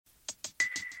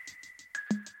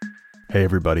Hey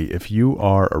everybody, if you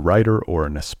are a writer or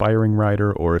an aspiring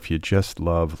writer, or if you just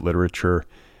love literature,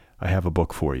 I have a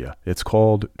book for you. It's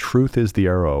called Truth is the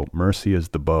Arrow, Mercy is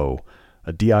the Bow,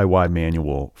 a DIY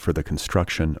manual for the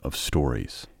construction of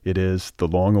stories. It is the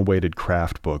long-awaited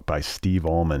craft book by Steve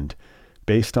Almond,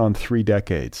 based on 3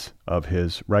 decades of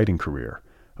his writing career,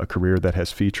 a career that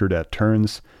has featured at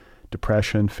turns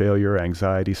depression, failure,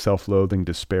 anxiety, self-loathing,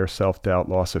 despair, self-doubt,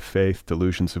 loss of faith,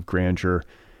 delusions of grandeur,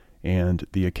 and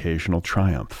the occasional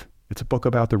triumph. It's a book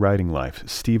about the writing life.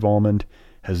 Steve Almond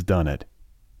has done it.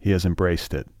 He has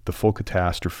embraced it, the full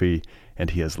catastrophe, and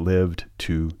he has lived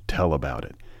to tell about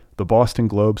it. The Boston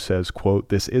Globe says, quote,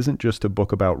 "This isn't just a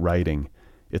book about writing,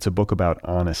 it's a book about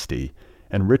honesty."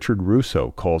 And Richard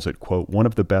Russo calls it, quote, "one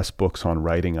of the best books on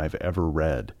writing I've ever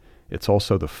read. It's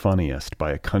also the funniest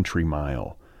by a country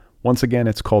mile." Once again,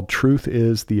 it's called Truth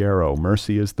is the Arrow,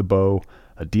 Mercy is the Bow,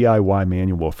 a DIY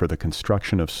manual for the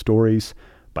construction of stories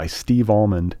by Steve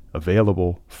Almond,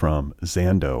 available from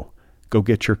Zando. Go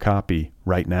get your copy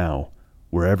right now,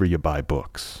 wherever you buy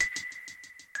books.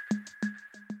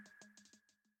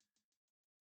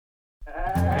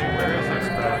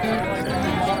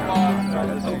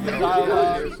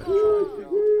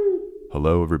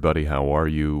 Hello, everybody. How are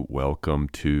you? Welcome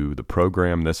to the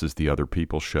program. This is The Other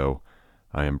People Show.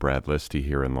 I am Brad Listy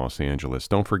here in Los Angeles.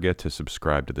 Don't forget to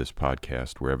subscribe to this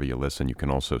podcast wherever you listen. You can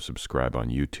also subscribe on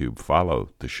YouTube.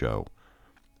 Follow the show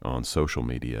on social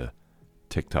media,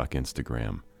 TikTok,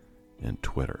 Instagram, and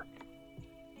Twitter.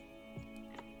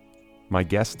 My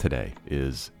guest today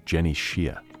is Jenny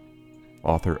Shea,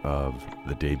 author of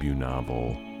the debut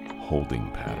novel Holding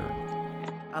Pattern.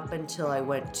 Up until I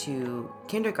went to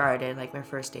kindergarten, like my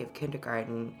first day of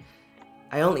kindergarten,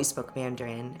 I only spoke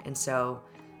Mandarin, and so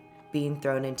being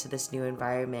thrown into this new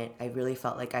environment, I really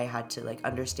felt like I had to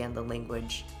understand the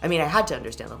language. I mean, I had to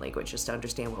understand the language just to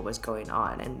understand what was going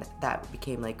on, and that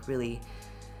became I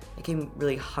became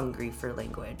really hungry for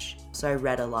language. So I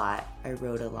read a lot, I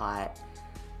wrote a lot,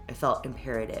 I felt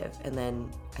imperative. And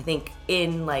then I think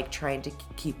in trying to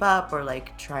keep up or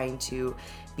trying to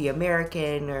be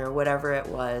American or whatever it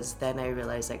was, then I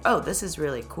realized oh, this is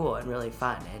really cool and really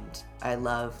fun, and I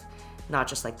love not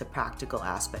just the practical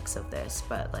aspects of this,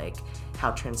 but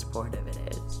how transportive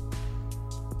it is.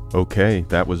 Okay,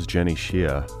 that was Jenny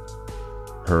Shea.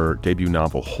 Her debut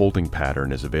novel Holding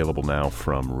Pattern is available now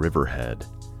from Riverhead.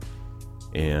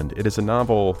 And it is a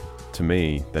novel, to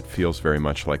me, that feels very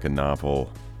much like a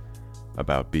novel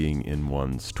about being in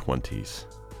one's 20s.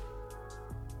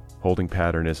 Holding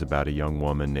Pattern is about a young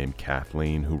woman named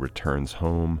Kathleen who returns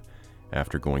home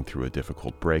after going through a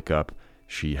difficult breakup.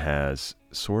 She has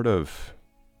sort of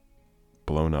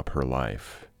blown up her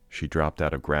life. She dropped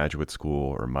out of graduate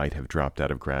school, or might have dropped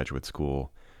out of graduate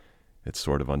school. It's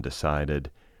sort of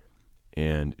undecided.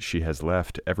 And she has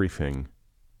left everything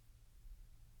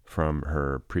from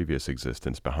her previous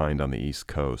existence behind on the East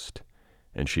Coast,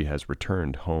 and she has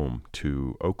returned home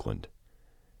to Oakland.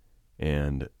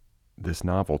 And this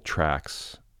novel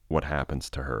tracks what happens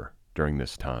to her during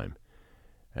this time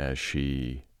as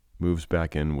she moves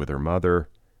back in with her mother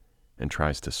and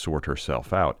tries to sort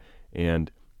herself out.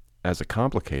 And as a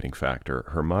complicating factor,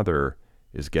 her mother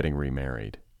is getting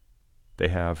remarried. They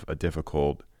have a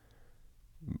difficult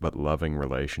but loving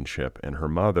relationship, and her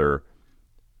mother,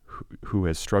 who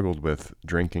has struggled with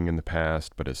drinking in the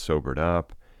past but has sobered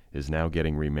up, is now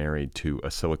getting remarried to a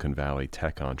Silicon Valley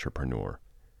tech entrepreneur.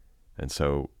 And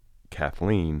so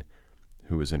Kathleen,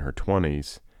 who is in her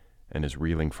 20s and is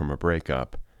reeling from a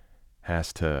breakup,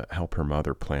 has to help her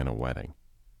mother plan a wedding.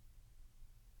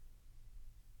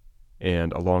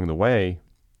 And along the way,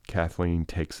 Kathleen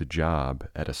takes a job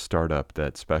at a startup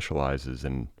that specializes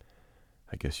in,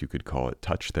 I guess you could call it,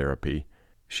 touch therapy.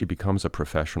 She becomes a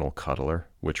professional cuddler,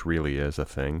 which really is a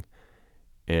thing.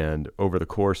 And over the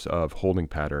course of Holding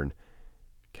Pattern,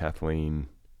 Kathleen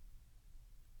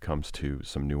comes to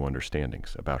some new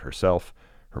understandings about herself,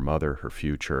 her mother, her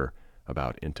future,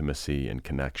 about intimacy and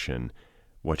connection,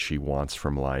 what she wants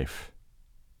from life,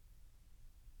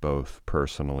 both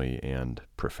personally and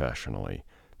professionally.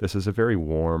 This is a very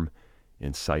warm,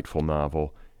 insightful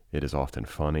novel. It is often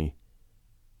funny.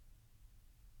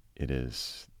 It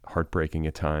is heartbreaking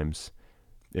at times.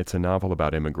 It's a novel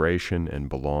about immigration and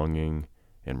belonging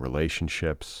and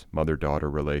relationships, mother-daughter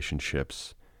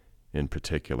relationships in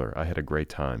particular. I had a great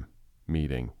time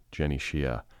meeting Jenny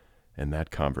Shea, and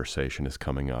that conversation is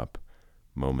coming up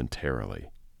momentarily.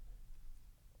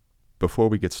 Before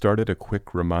we get started, a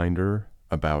quick reminder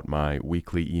about my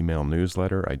weekly email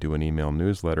newsletter. I do an email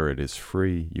newsletter. It is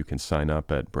free. You can sign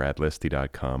up at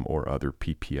bradlisty.com or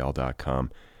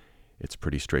otherppl.com. It's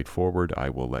pretty straightforward.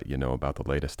 I will let you know about the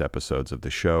latest episodes of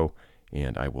the show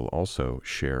And I will also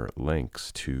share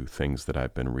links to things that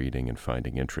I've been reading and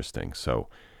finding interesting. So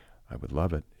I would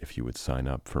love it if you would sign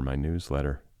up for my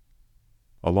newsletter.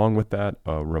 Along with that,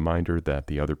 a reminder that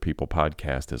the Other People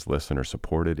podcast is listener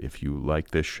supported. If you like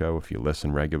this show, if you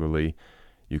listen regularly,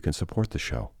 you can support the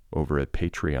show over at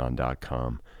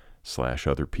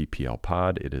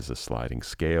patreon.com/otherpplpod. It is a sliding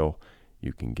scale.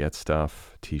 You can get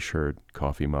stuff, t-shirt,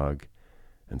 coffee mug,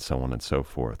 and so on and so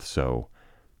forth. So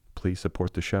please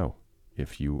support the show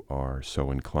if you are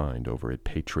so inclined over at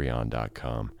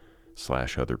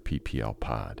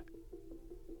patreon.com/otherpplpod.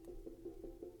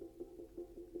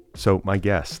 So my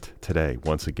guest today,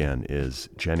 once again, is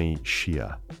Jenny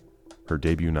Xie. Her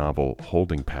debut novel,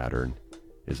 Holding Pattern,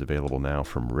 is available now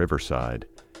from Riverside.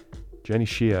 Jenny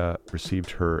Xie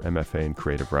received her MFA in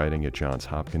creative writing at Johns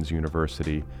Hopkins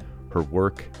University. Her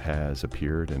work has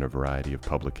appeared in a variety of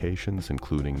publications,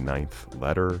 including Ninth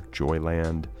Letter,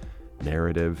 Joyland,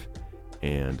 Narrative,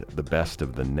 and the Best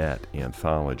of the Net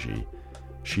anthology.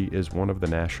 She is one of the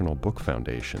National Book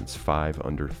Foundation's 5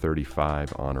 under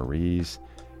 35 honorees.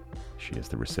 She is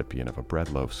the recipient of a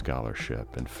Breadloaf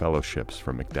Scholarship and fellowships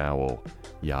from MacDowell,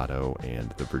 Yaddo,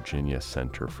 and the Virginia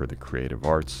Center for the Creative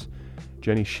Arts.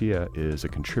 Jenny Xie is a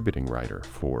contributing writer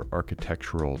for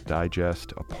Architectural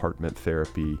Digest, Apartment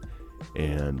Therapy,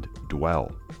 and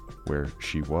Dwell, where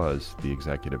she was the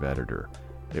executive editor.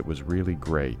 It was really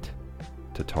great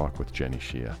to talk with Jenny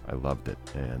Xie. I loved it,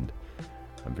 and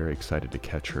I'm very excited to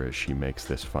catch her as she makes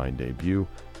this fine debut,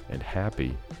 and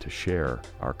happy to share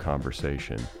our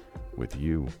conversation with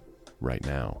you right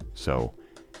now. So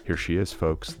here she is,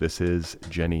 folks. This is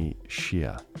Jenny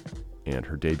Xie, and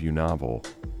her debut novel,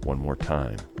 one more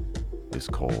time, is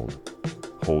called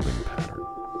Holding Pattern.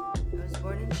 I was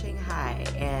born in Shanghai,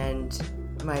 and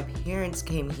my parents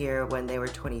came here when they were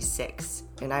 26,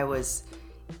 and I was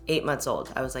 8 months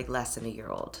old. I was like less than a year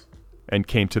old. And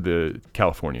came to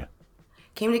California.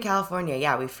 Came to California,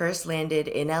 yeah. We first landed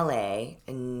in LA,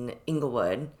 in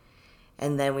Inglewood,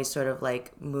 and then we sort of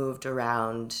like moved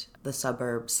around the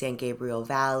suburbs, San Gabriel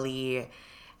Valley.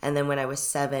 And then when I was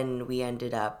 7, we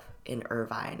ended up in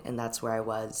Irvine, and that's where I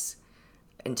was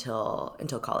until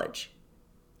college.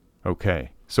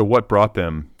 Okay. So what brought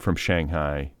them from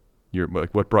Shanghai?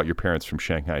 What brought your parents from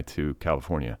Shanghai to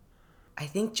California? I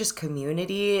think just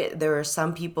community. There were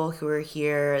some people who were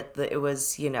here. It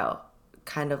was,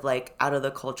 kind of like out of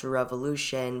the Cultural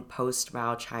Revolution, post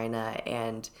Mao China,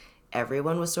 and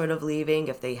everyone was sort of leaving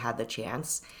if they had the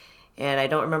chance. And I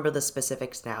don't remember the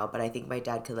specifics now, but I think my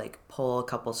dad could like pull a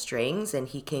couple strings, and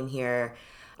he came here,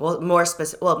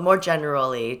 more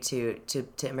generally to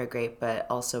immigrate, but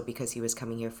also because he was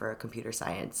coming here for a computer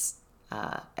science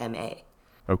MA.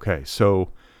 Okay, so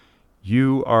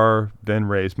you are then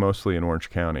raised mostly in Orange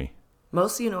County.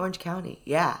 Mostly in Orange County,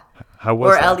 yeah. How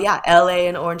was that? LA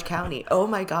and Orange County. Oh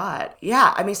my God,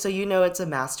 yeah. I mean, so it's a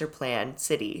master plan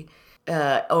city,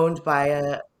 owned by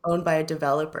a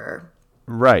developer.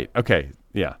 Right. Okay.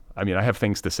 Yeah. I mean, I have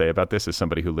things to say about this as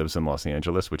somebody who lives in Los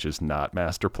Angeles, which is not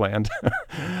master planned.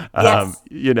 Yes.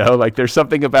 Like there's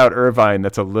something about Irvine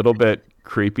that's a little bit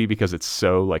creepy because it's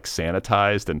so like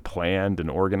sanitized and planned and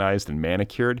organized and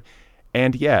manicured.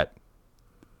 And yet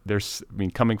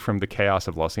coming from the chaos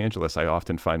of Los Angeles, I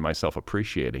often find myself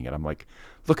appreciating it. I'm like,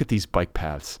 look at these bike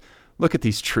paths. Look at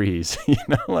these trees.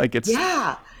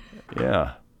 Yeah.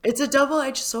 Yeah. It's a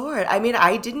double-edged sword. I mean,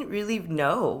 I didn't really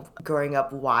know growing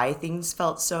up why things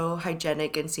felt so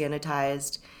hygienic and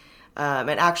sanitized. And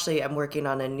actually, I'm working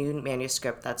on a new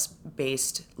manuscript that's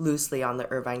based loosely on the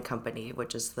Irvine Company,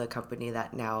 which is the company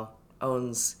that now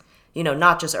owns,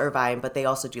 not just Irvine, but they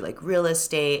also do like real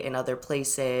estate in other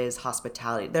places,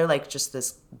 hospitality. They're like just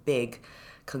this big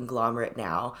conglomerate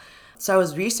now. So I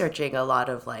was researching a lot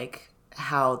of like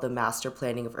how the master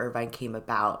planning of Irvine came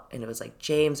about. And it was like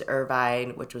James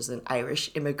Irvine, which was an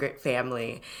Irish immigrant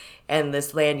family. And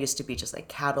this land used to be just like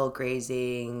cattle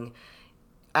grazing,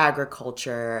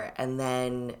 agriculture. And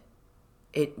then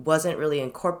it wasn't really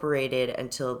incorporated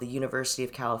until the University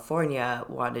of California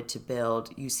wanted to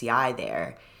build UCI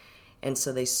there. And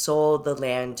so they sold the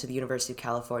land to the University of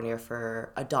California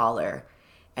for $1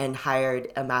 and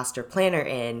hired a master planner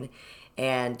in.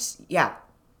 And yeah,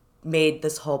 made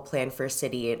this whole plan for a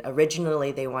city. And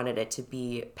originally they wanted it to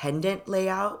be pendant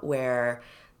layout where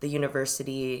they wanted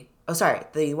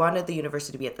the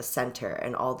university to be at the center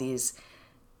and all these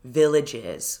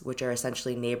villages, which are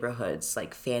essentially neighborhoods,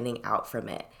 like fanning out from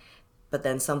it. But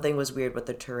then something was weird with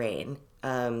the terrain.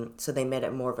 So they made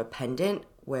it more of a pendant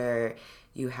where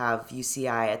you have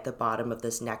UCI at the bottom of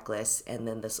this necklace and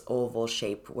then this oval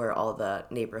shape where all the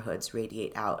neighborhoods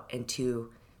radiate out and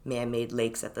 2 man-made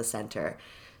lakes at the center.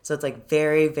 So it's like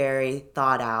very, very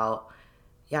thought out.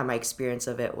 Yeah, my experience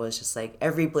of it was just like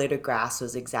every blade of grass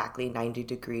was exactly 90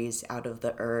 degrees out of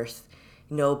the earth.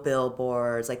 No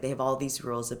billboards. Like they have all these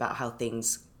rules about how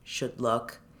things should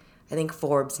look. I think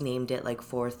Forbes named it like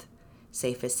fourth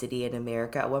safest city in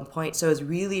America at one point. So it was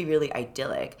really, really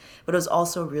idyllic, but it was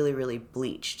also really, really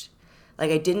bleached.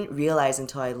 Like I didn't realize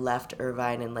until I left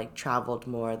Irvine and like traveled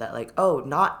more that like, oh,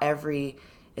 not every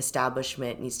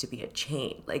establishment needs to be a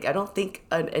chain. Like I don't think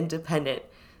an independent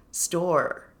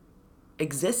store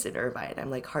exists in Irvine. I'm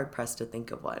like hard pressed to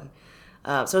think of one.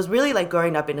 So it was really like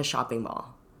growing up in a shopping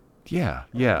mall. Yeah.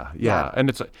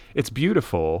 And it's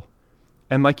beautiful.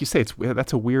 And like you say,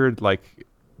 that's a weird like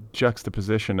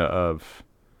juxtaposition of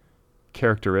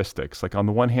characteristics. Like on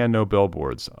the one hand, no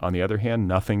billboards. On the other hand,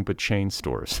 nothing but chain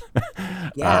stores.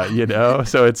 Yeah.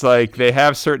 So it's like they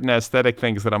have certain aesthetic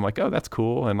things that I'm like, oh, that's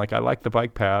cool. And like I like the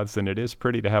bike paths, and it is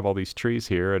pretty to have all these trees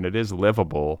here, and it is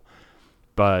livable,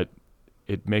 but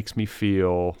it makes me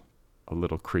feel a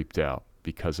little creeped out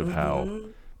because of how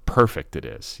perfect it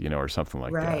is, or something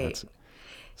like that. Right.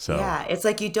 Yeah, it's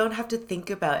like you don't have to think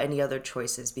about any other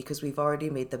choices because we've already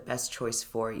made the best choice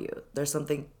for you. There's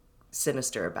something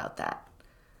sinister about that.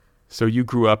 So you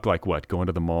grew up like what? Going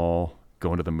to the mall,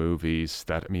 going to the movies.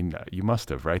 You must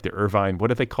have, right? The Irvine. What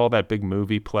do they call that big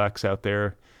movie plex out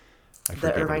there?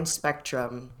 The Irvine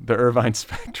Spectrum. The Irvine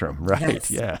Spectrum, right?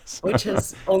 Yes. Which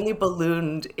has only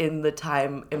ballooned in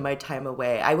my time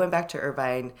away. I went back to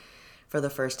Irvine for the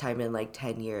first time in like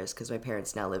 10 years because my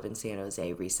parents now live in San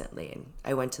Jose recently, and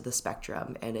I went to the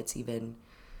Spectrum, and it's even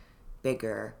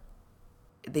bigger.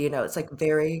 It's like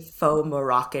very faux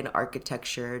Moroccan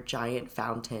architecture, giant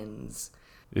fountains.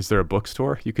 Is there a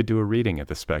bookstore? You could do a reading at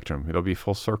the Spectrum. It'll be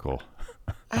full circle.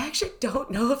 I actually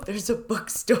don't know if there's a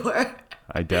bookstore.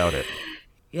 I doubt it.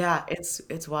 Yeah,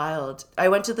 it's wild. I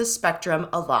went to the Spectrum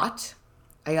a lot.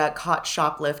 I got caught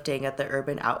shoplifting at the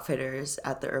Urban Outfitters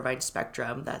at the Irvine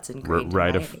Spectrum. That's ingrained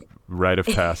in my... Rite of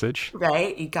passage.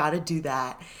 Right? You got to do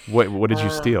that. What did you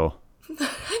steal?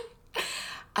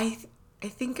 I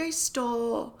think I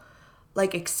stole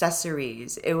like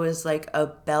accessories. It was like a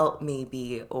belt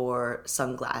maybe or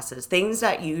sunglasses. Things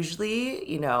that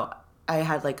usually, I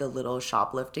had like a little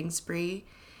shoplifting spree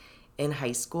in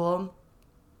high school.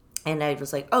 And I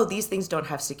was like, oh, these things don't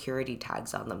have security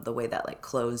tags on them the way that like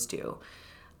clothes do.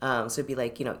 So it'd be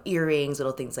like, earrings,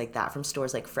 little things like that from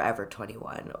stores like Forever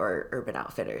 21 or Urban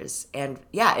Outfitters. And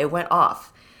yeah, it went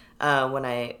off when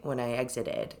I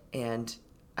exited. And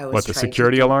I was the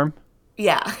security alarm?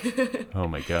 Yeah. Oh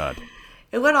my God.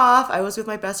 It went off. I was with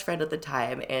my best friend at the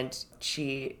time, and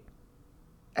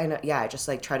I just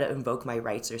like tried to invoke my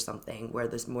rights or something, where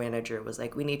this manager was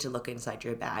like, we need to look inside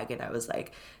your bag. And I was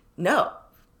like, no.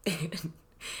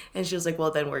 And she was like, well,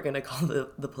 then we're going to call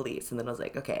the police. And then I was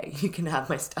like, okay, you can have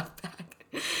my stuff back.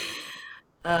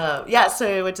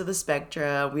 So I went to the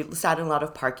Spectrum. We sat in a lot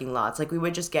of parking lots. Like we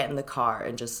would just get in the car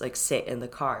and just like sit in the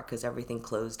car because everything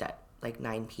closed at like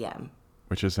 9 p.m.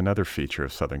 Which is another feature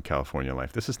of Southern California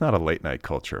life. This is not a late night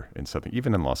culture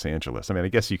even in Los Angeles. I mean, I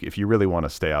guess if you really want to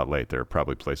stay out late, there are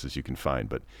probably places you can find,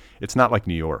 but it's not like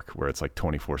New York where it's like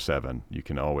 24/7. You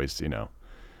can always,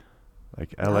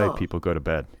 like LA people go to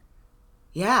bed.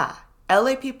 Yeah.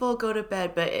 LA people go to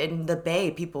bed, but in the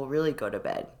Bay, people really go to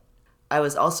bed. I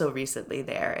was also recently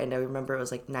there, and I remember it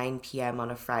was like 9 p.m.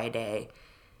 on a Friday,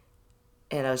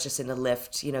 and I was just in a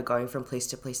Lyft, going from place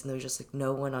to place, and there was just like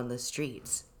no one on the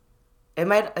streets.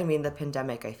 The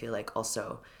pandemic, I feel like,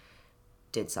 also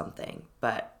did something.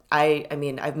 But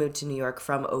I've moved to New York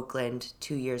from Oakland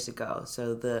 2 years ago,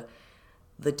 so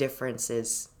the difference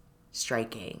is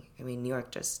striking. I mean, New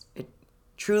York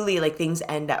truly, like, things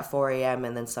end at 4 a.m.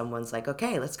 and then someone's like,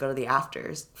 okay, let's go to the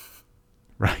afters.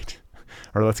 Right.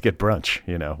 Or let's get brunch,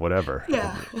 whatever.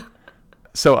 Yeah.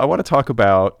 So I want to talk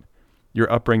about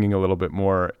your upbringing a little bit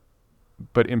more,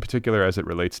 but in particular as it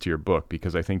relates to your book,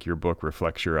 because I think your book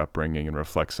reflects your upbringing and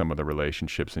reflects some of the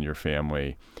relationships in your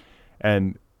family.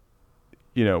 And,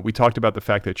 we talked about the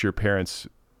fact that your parents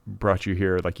brought you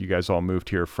here, like you guys all moved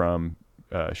here from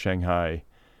Shanghai.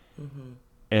 Mm-hmm.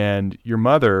 And your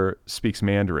mother speaks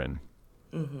Mandarin,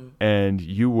 and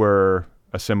you were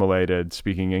assimilated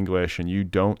speaking English, and you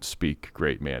don't speak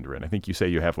great Mandarin. I think you say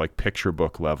you have like picture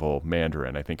book level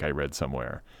Mandarin. I think I read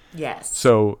somewhere. Yes.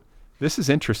 So this is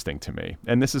interesting to me,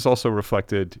 and this is also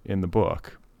reflected in the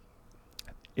book,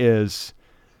 is,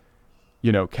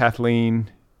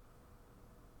 Kathleen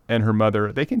and her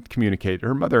mother, they can communicate.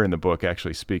 Her mother in the book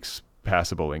actually speaks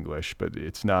passable English, but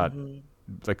it's not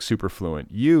like super fluent.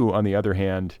 You, on the other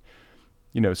hand,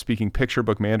 speaking picture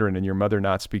book Mandarin and your mother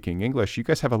not speaking English, you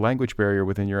guys have a language barrier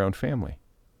within your own family.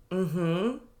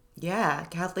 Yeah,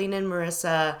 Kathleen and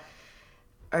Marissa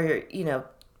are,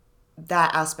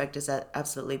 that aspect is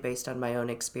absolutely based on my own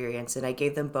experience. And I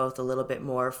gave them both a little bit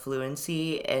more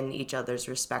fluency in each other's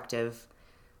respective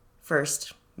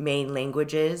first main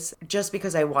languages, just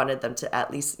because I wanted them to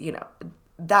at least,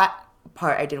 that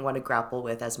part I didn't want to grapple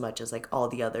with as much as like all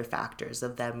the other factors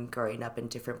of them growing up in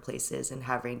different places and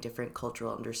having different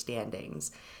cultural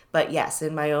understandings. But yes,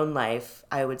 in my own life,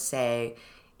 I would say,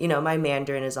 my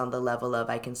Mandarin is on the level of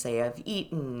I can say I've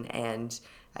eaten, and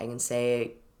I can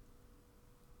say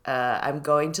I'm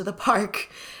going to the park,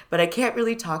 but I can't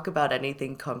really talk about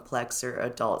anything complex or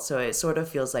adult. So it sort of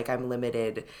feels like I'm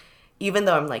limited, even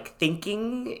though I'm like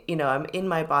thinking, I'm in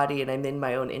my body and I'm in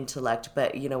my own intellect.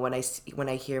 But when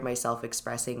I hear myself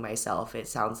expressing myself, it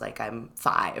sounds like I'm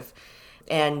 5.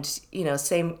 And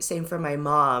same for my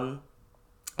mom.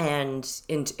 And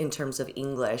in terms of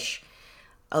English,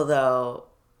 although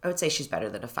I would say she's better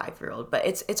than a 5-year-old, but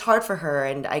it's hard for her,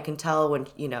 and I can tell when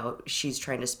she's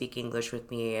trying to speak English with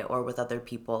me or with other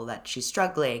people that she's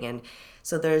struggling, and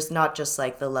so there's not just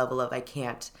like the level of I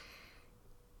can't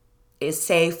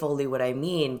say fully what I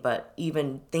mean, but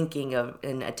even thinking of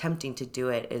and attempting to do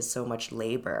it is so much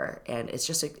labor, and it's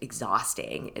just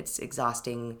exhausting. It's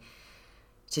exhausting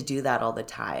to do that all the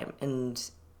time, and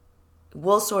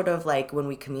we'll sort of like when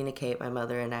we communicate, my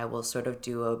mother and I will sort of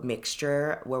do a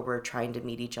mixture where we're trying to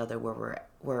meet each other where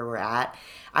we're at.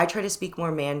 I try to speak more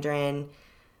Mandarin,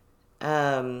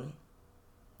 and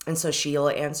so she'll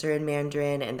answer in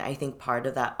Mandarin, and I think part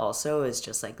of that also is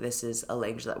just like this is a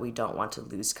language that we don't want to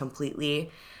lose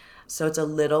completely. So it's a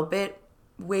little bit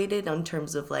weighted in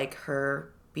terms of like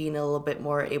her being a little bit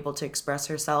more able to express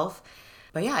herself.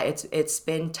 But yeah, it's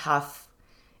been tough,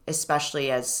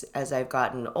 especially as I've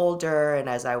gotten older and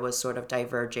as I was sort of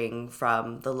diverging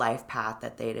from the life path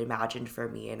that they'd imagined for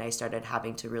me, and I started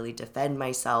having to really defend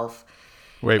myself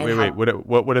Wait, and wait, wait. have.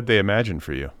 What did they imagine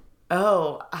for you?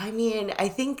 Oh, I mean, I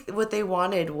think what they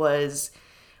wanted was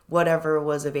whatever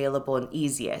was available and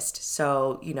easiest.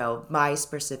 So, my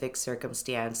specific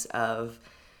circumstance of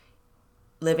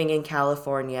living in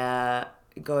California,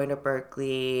 going to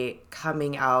Berkeley,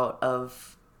 coming out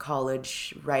of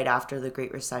college right after the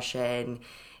Great Recession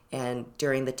and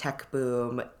during the tech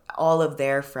boom, all of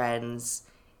their friends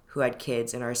who had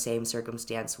kids in our same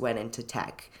circumstance went into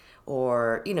tech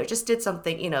or, just did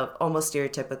something, almost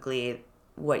stereotypically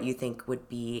what you think would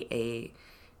be a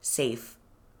safe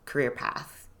career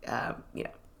path.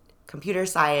 Computer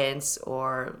science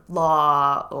or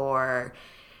law or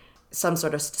some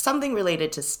sort of something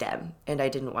related to STEM, and I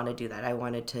didn't want to do that. I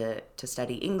wanted to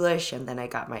study English, and then I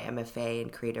got my MFA in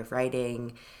creative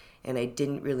writing, and I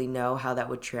didn't really know how that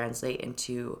would translate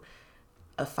into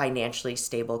a financially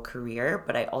stable career,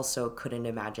 but I also couldn't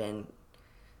imagine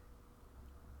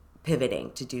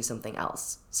pivoting to do something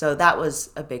else. So that was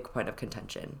a big point of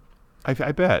contention. I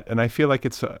bet, and I feel like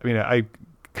it's. I mean, I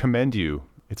commend you.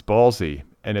 It's ballsy,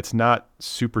 and it's not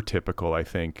super typical. I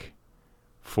think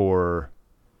for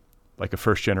like a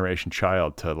first generation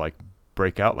child to like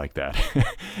break out like that.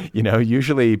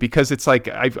 Usually because it's like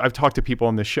I've talked to people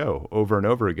on this show over and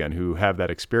over again who have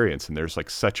that experience, and there's like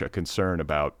such a concern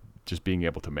about just being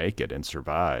able to make it and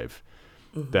survive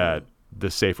that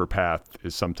the safer path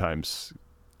is sometimes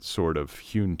sort of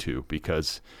hewn to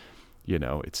because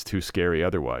it's too scary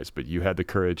otherwise. But you had the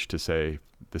courage to say,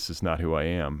 this is not who I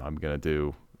am. I'm going to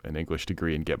do an English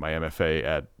degree and get my MFA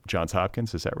at Johns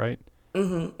Hopkins. Is that right?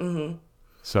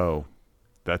 So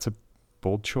that's a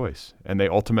bold choice. And they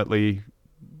ultimately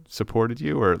supported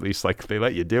you, or at least like they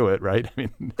let you do it, right? I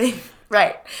mean,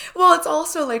 right. Well, it's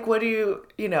also like, what do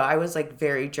I was like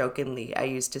very jokingly, I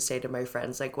used to say to my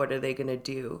friends, like, what are they going to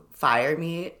do? Fire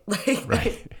me? Like,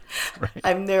 right, right.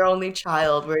 I'm their only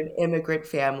child. We're an immigrant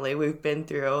family. We've been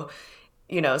through,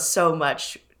 so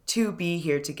much to be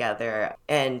here together.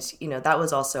 And, that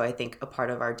was also, I think, a part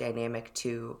of our dynamic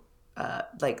too.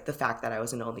 Like the fact that I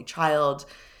was an only child.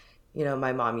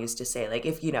 My mom used to say, like,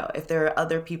 if there are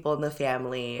other people in the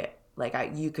family, like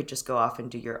you could just go off and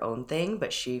do your own thing.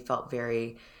 But she felt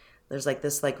there's like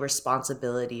this like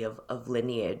responsibility of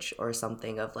lineage or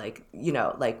something of like,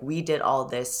 like we did all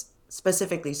this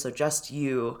specifically so just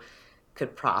you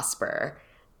could prosper.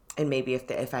 And maybe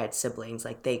if I had siblings,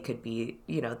 like they could be,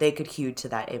 they could hew to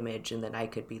that image, and then I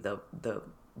could be the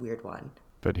weird one.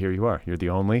 But here you are. You're the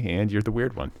only, and you're the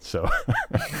weird one. So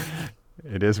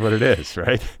it is what it is,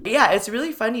 right? Yeah, it's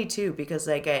really funny too because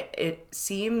like it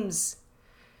seems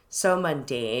so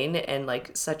mundane and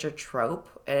like such a trope.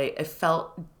 It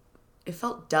felt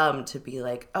dumb to be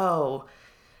like, oh,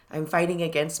 I'm fighting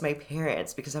against my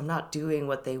parents because I'm not doing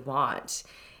what they want.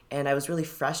 and I was really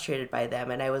frustrated by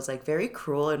them, and I was like very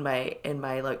cruel in my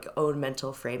like own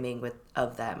mental framing with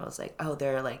of them. I was like, oh,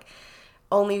 they're like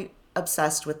only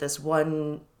obsessed with this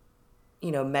one,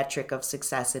 metric of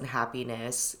success and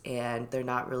happiness, and they're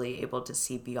not really able to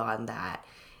see beyond that.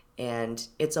 And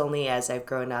it's only as I've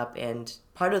grown up and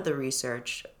part of the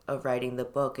research of writing the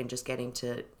book and just getting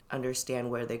to understand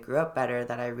where they grew up better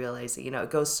that I realized that, it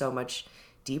goes so much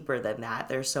deeper than that.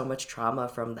 There's so much trauma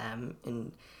from them.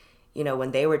 And,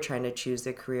 when they were trying to choose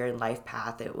their career and life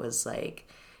path, it was like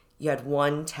you had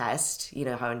one test,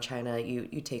 how in China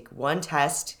you take one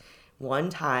test one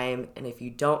time, and if you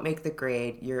don't make the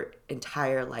grade, your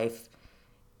entire life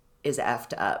is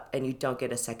effed up and you don't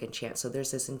get a second chance. So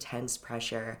there's this intense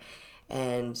pressure,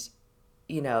 and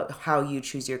how you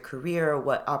choose your career,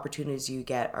 what opportunities you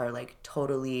get are like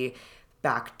totally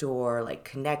backdoor, like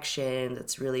connection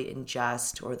that's really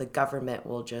unjust, or the government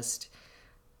will just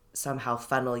somehow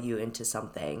funnel you into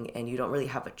something and you don't really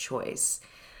have a choice.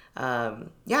 And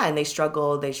they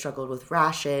struggled with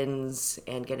rations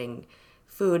and getting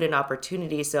food and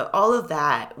opportunity. So all of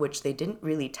that, which they didn't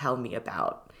really tell me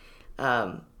about,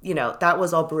 that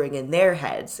was all brewing in their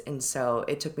heads. And so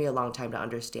it took me a long time to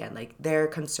understand, like, their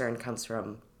concern comes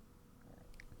from,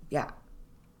 yeah.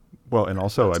 Well, and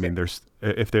also, I mean, there's,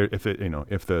 if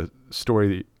the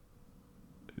story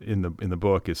in the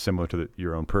book is similar to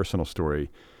your own personal story,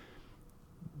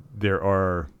 there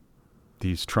are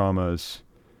these traumas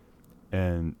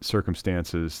and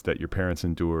circumstances that your parents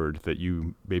endured that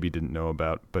you maybe didn't know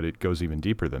about, but it goes even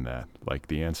deeper than that, like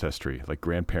the ancestry, like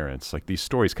grandparents, like these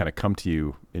stories kind of come to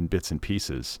you in bits and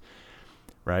pieces,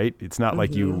 right? It's not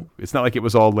like it's not like it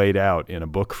was all laid out in a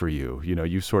book for you.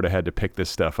 You sort of had to pick this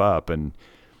stuff up, and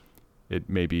it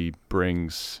maybe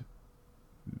brings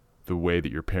the way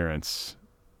that your parents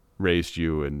raised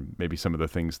you and maybe some of the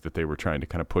things that they were trying to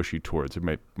kind of push you towards. It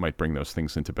might bring those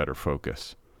things into better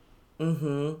focus.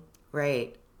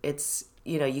 Right. It's,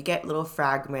 you get little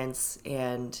fragments,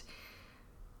 and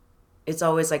it's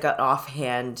always like an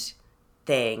offhand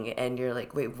thing. And you're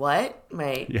like, wait, what?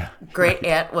 My great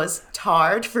aunt was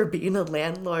tarred for being a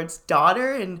landlord's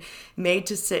daughter and made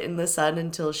to sit in the sun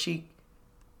until she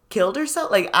killed herself.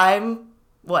 Like, I'm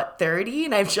 30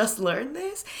 and I've just learned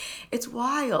this. It's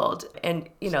wild. And,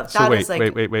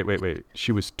 wait.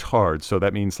 She was tarred. So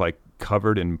that means like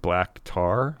covered in black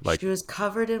tar? Like, she was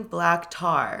covered in black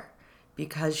tar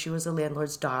because she was a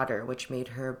landlord's daughter, which made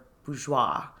her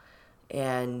bourgeois,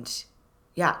 and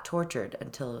tortured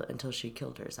until she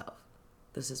killed herself.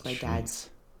 This is my dad's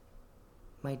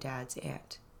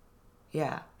aunt.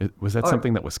 Yeah. Was that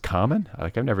something that was common?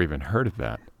 Like, I've never even heard of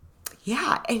that.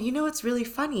 Yeah. And what's really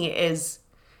funny is,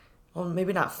 well,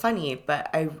 maybe not funny, but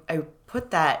I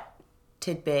put that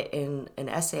tidbit in an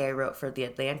essay I wrote for The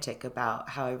Atlantic about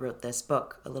how I wrote this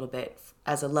book a little bit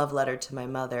as a love letter to my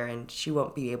mother, and she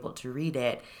won't be able to read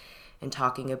it, and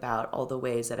talking about all the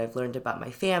ways that I've learned about my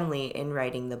family in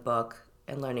writing the book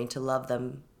and learning to love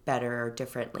them better or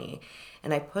differently.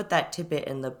 And I put that tidbit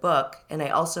in the book, and I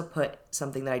also put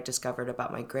something that I discovered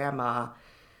about my grandma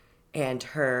and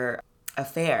her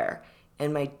affair.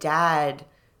 And my dad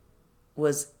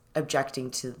was objecting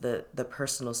to the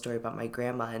personal story about my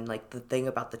grandma, and like the thing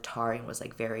about the tarring was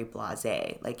like very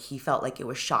blasé. Like, he felt like it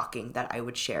was shocking that I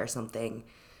would share something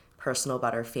personal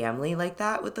about our family like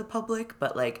that with the public,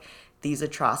 but like these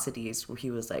atrocities where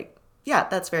he was like, yeah,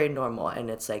 that's very normal. And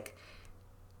it's like,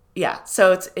 yeah,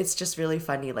 so it's just really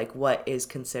funny, like what is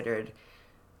considered,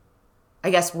 I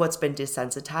guess, what's been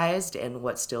desensitized and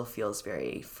what still feels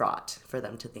very fraught for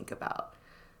them to think about.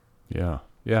 Yeah.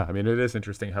 I mean, it is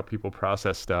interesting how people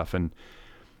process stuff. And,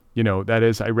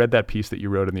 I read that piece that you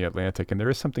wrote in The Atlantic, and there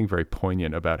is something very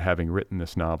poignant about having written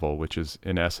this novel, which is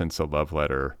in essence a love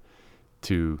letter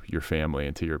to your family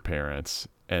and to your parents,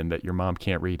 and that your mom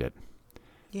can't read it.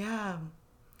 Yeah.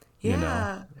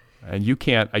 And you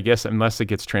can't, I guess, unless it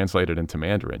gets translated into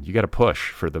Mandarin. You got to push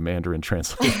for the Mandarin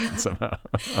translation somehow.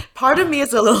 Part of me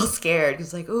is a little scared.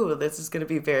 It's like, ooh, this is going to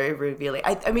be very revealing.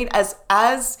 I mean, as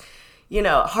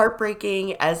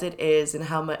heartbreaking as it is, and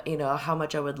how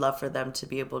much I would love for them to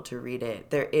be able to read it,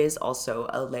 there is also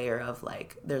a layer of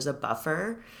like, there's a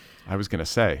buffer. I was going to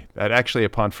say that actually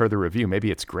upon further review, maybe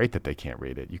it's great that they can't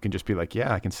read it. You can just be like,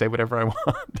 yeah, I can say whatever I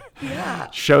want. Yeah.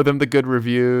 Show them the good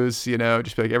reviews,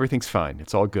 just be like, everything's fine.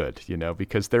 It's all good,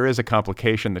 because there is a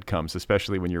complication that comes,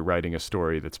 especially when you're writing a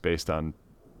story that's based on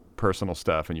personal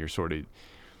stuff and you're sort of,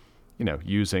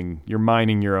 you're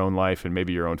mining your own life and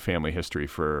maybe your own family history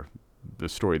for the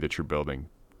story that you're building.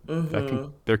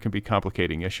 There can be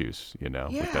complicating issues, with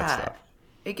that stuff.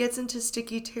 It gets into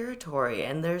sticky territory,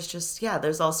 and there's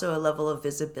also a level of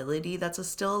visibility that's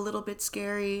still a little bit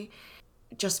scary.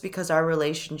 just because our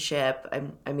relationship,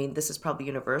 I mean, this is probably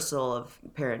universal of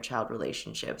parent-child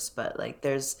relationships, but like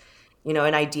there's, an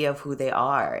idea of who they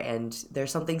are, and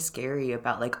there's something scary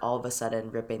about like all of a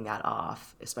sudden ripping that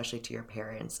off, especially to your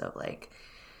parents of like,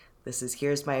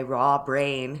 here's my raw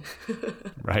brain. Right,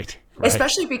 right.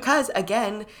 Especially because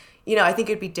again, I think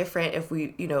it'd be different if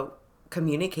we,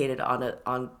 communicated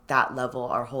on that level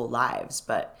our whole lives,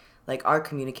 but like our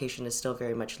communication is still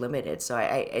very much limited. So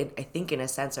I think in a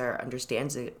sense our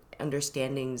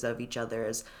understandings of each other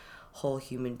as whole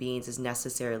human beings is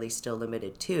necessarily still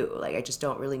limited too. Like I just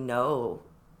don't really know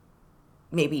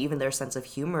maybe even their sense of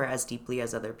humor as deeply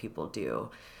as other people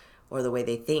do, or the way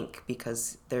they think,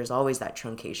 because there's always that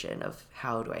truncation of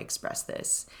how do I express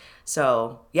this.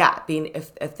 So yeah, being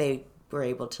if they were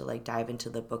able to like dive into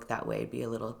the book that way, it'd be a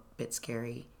little bit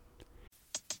scary.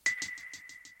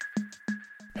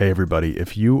 Hey, everybody,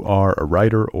 if you are a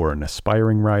writer or an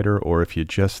aspiring writer, or if you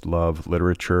just love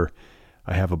literature,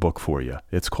 I have a book for you.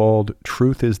 It's called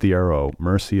Truth is the Arrow,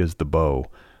 Mercy is the Bow,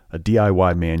 a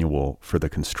DIY manual for the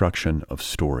construction of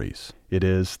stories. It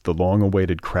is the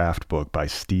long-awaited craft book by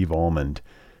Steve Almond,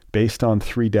 based on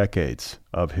 3 decades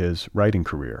of his writing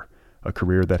career, a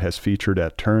career that has featured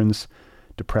at turns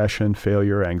depression,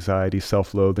 failure, anxiety,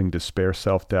 self-loathing, despair,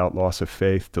 self-doubt, loss of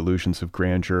faith, delusions of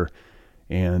grandeur,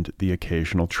 and the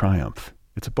occasional triumph.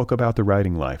 It's a book about the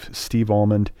writing life. Steve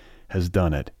Almond has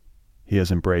done it. He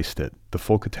has embraced it, the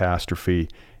full catastrophe,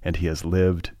 and he has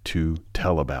lived to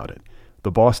tell about it.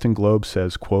 The Boston Globe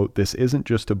says, quote, "This isn't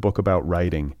just a book about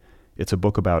writing, it's a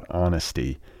book about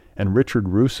honesty." And Richard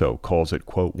Russo calls it,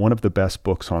 quote, "one of the best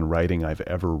books on writing I've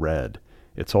ever read.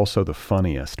 It's also the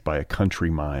funniest by a country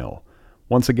mile."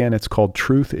 Once again, it's called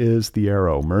Truth is the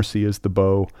Arrow, Mercy is the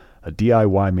Bow, a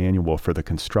DIY manual for the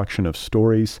construction of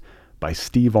stories by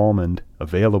Steve Almond,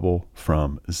 available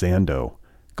from Zando.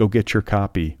 Go get your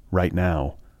copy right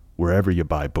now, wherever you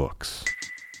buy books.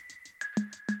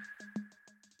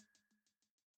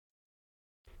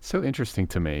 So interesting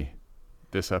to me,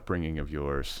 this upbringing of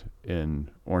yours in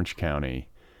Orange County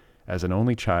as an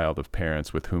only child of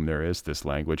parents with whom there is this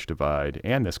language divide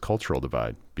and this cultural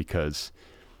divide, because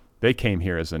they came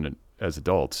here as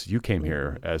adults. You came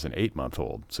here as an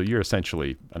 8-month-old. So you're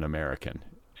essentially an American.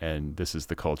 And this is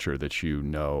the culture that you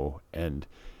know. And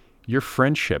your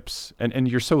friendships, and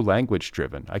you're so language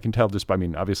driven. I can tell just by,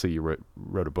 obviously you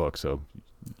wrote a book, so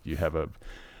you have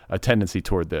a tendency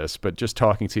toward this. But just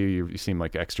talking to you, you seem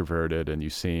like extroverted, and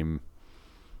you seem,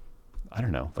 I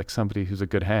don't know, like somebody who's a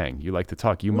good hang. You like to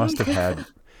talk. You must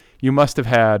have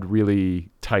had really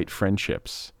tight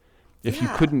friendships. If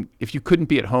you couldn't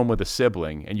be at home with a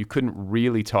sibling and you couldn't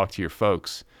really talk to your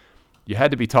folks, you had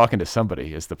to be talking to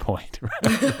somebody, is the point.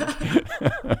 Right?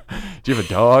 Do you have a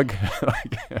dog?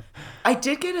 I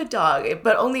did get a dog,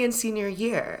 but only in senior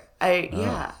year.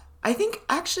 Yeah. I think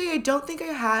actually I don't think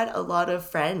I had a lot of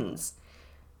friends,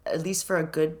 at least for a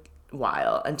good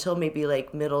while, until maybe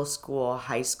like middle school,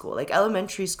 high school. Like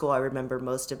elementary school, I remember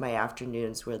most of my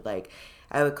afternoons were like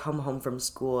I would come home from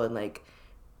school and like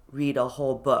read a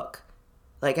whole book.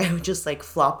 Like I would just like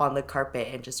flop on the carpet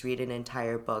and just read an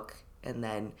entire book and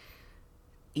then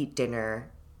eat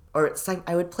dinner. Or it's like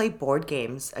I would play board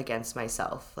games against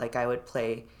myself. Like I would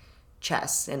play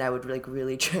chess and I would like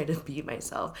really try to beat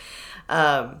myself.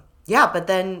 Yeah, but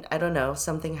then I don't know,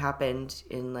 something happened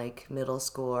in like middle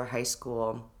school or high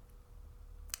school.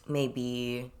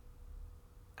 Maybe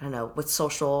I don't know, with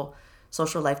social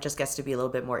life just gets to be a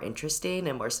little bit more interesting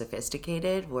and more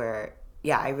sophisticated, where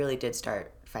yeah, I really did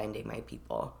start finding my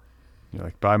people. You're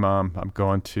like, bye, Mom. I'm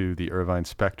going to the Irvine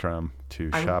Spectrum to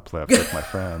shoplift with my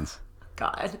friends.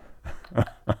 God.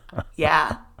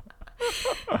 Yeah.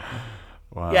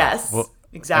 Wow. Yes, well,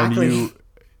 exactly.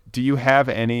 Do you have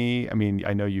any,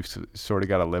 I know you've sort of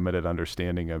got a limited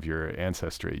understanding of your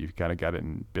ancestry. You've kind of got it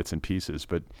in bits and pieces,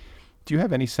 but do you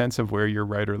have any sense of where your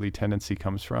writerly tendency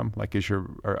comes from? Like,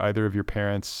 are either of your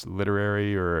parents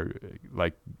literary or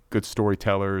like good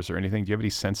storytellers or anything? Do you have any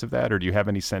sense of that? Or do you have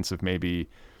any sense of maybe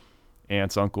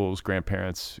aunts, uncles,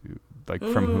 grandparents, like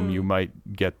from whom you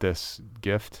might get this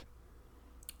gift?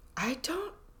 I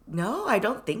don't know. I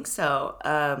don't think so.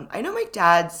 I know my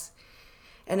dad's,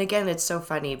 and again, it's so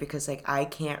funny because like I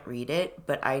can't read it,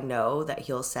 but I know that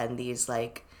he'll send these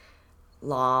like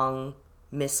long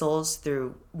missiles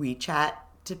through WeChat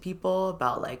to people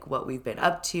about like what we've been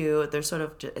up to. They're sort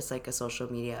of it's like a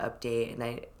social media update,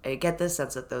 and I get the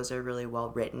sense that those are really well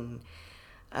written.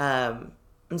 And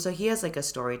so he has like a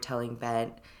storytelling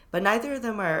bent, but neither of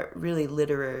them are really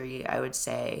literary, I would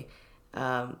say.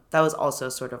 That was also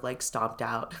sort of like stomped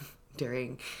out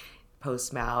during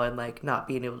post Mao and like not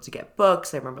being able to get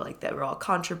books. I remember like they were all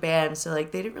contraband. So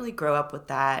like they didn't really grow up with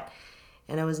that.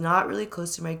 And I was not really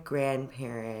close to my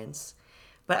grandparents.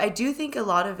 But I do think a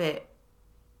lot of it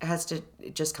has to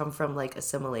just come from like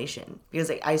assimilation. Because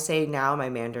like I say now my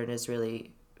Mandarin is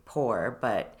really poor,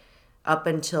 but up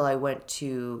until I went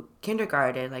to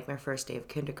kindergarten, like my first day of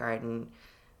kindergarten,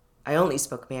 I only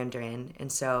spoke Mandarin.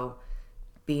 And so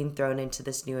being thrown into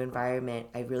this new environment,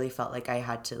 I really felt like I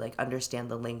had to like understand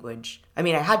the language. I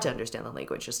mean, I had to understand the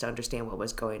language just to understand what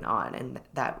was going on. And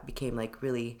that became like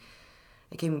really,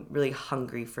 I became really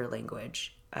hungry for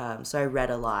language. So I read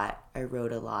a lot. I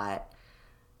wrote a lot.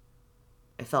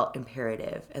 I felt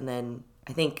imperative. And then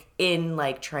I think in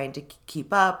like trying to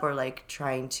keep up or like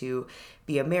trying to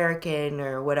be American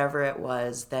or whatever it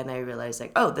was, then I realized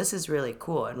like, oh, this is really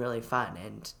cool and really fun.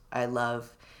 And I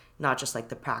love not just like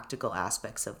the practical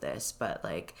aspects of this, but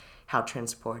like how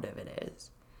transportive it is.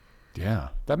 Yeah,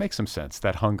 that makes some sense.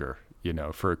 That hunger,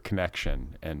 for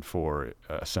connection and for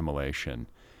assimilation,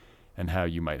 and how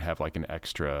you might have like an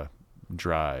extra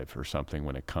drive or something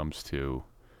when it comes to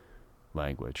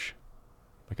language.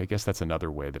 Like, I guess that's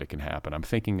another way that it can happen. I'm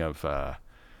thinking of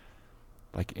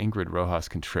like Ingrid Rojas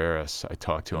Contreras I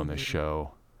talked to on this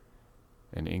show,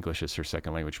 and English is her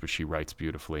second language, but she writes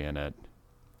beautifully in it.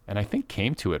 And I think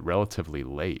came to it relatively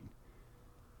late.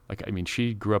 Like, I mean,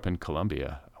 she grew up in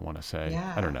Colombia, I want to say.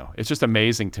 Yeah. I don't know. It's just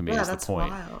amazing to me is the point.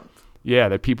 Wild. Yeah,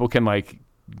 that people can like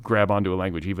grab onto a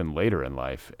language even later in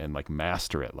life and like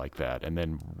master it like that and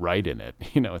then write in it.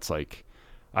 It's like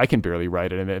I can barely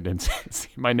write it in it and see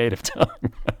my native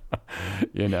tongue.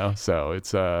 So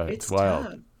it's wild.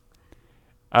 Tough.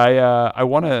 I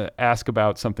want to ask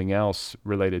about something else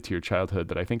related to your childhood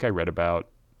that I think I read about.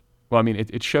 Well, I mean,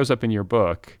 it shows up in your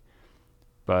book,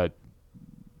 but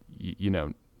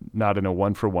not in a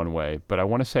one-for-one way. But I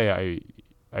want to say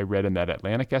I read in that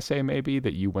Atlantic essay maybe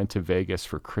that you went to Vegas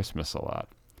for Christmas a lot.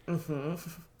 Mm-hmm.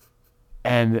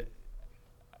 And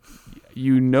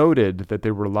you noted that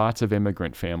there were lots of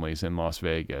immigrant families in Las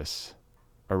Vegas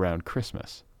around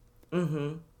Christmas.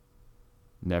 Mm-hmm.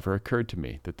 Never occurred to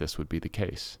me that this would be the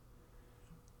case,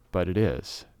 but it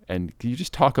is. And can you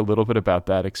just talk a little bit about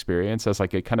that experience as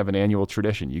like a kind of an annual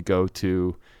tradition? You go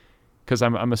to, because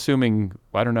I'm assuming,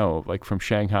 I don't know, like from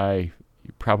Shanghai,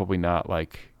 you're probably not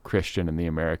like Christian in the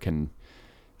American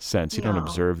sense. You don't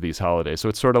observe these holidays. So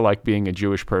it's sort of like being a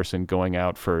Jewish person going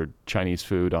out for Chinese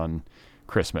food on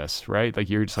Christmas, right? Like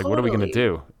you're just like, What are we going to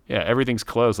do? Yeah, everything's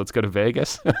closed. Let's go to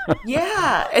Vegas.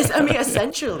 Yeah. I mean,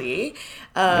 essentially.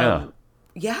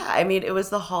 Yeah, I mean, it was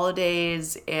the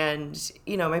holidays and,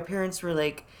 my parents were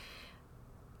like,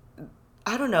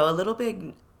 I don't know, a little bit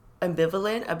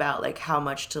ambivalent about like how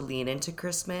much to lean into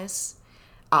Christmas.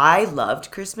 I loved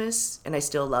Christmas and I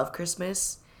still love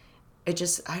Christmas.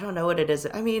 I don't know what it is.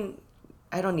 I mean,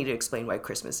 I don't need to explain why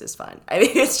Christmas is fun. I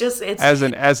mean, it's as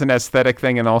an aesthetic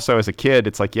thing, and also as a kid,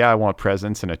 it's like, I want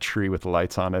presents and a tree with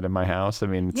lights on it in my house. I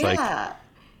mean, it's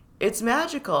it's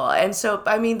magical. And so,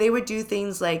 I mean, they would do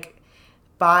things like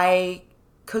buy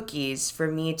cookies for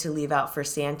me to leave out for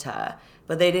Santa,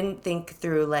 but they didn't think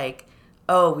through like,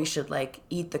 oh, we should like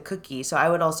eat the cookie. So I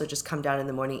would also just come down in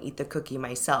the morning, eat the cookie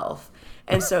myself.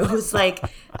 And so it was like,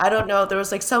 I don't know, there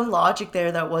was like some logic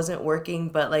there that wasn't working,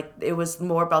 but like it was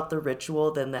more about the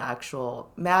ritual than the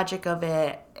actual magic of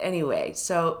it. Anyway,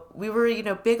 so we were,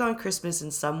 big on Christmas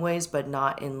in some ways, but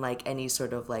not in like any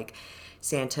sort of like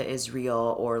Santa is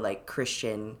real or like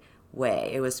Christian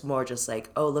way. It was more just like,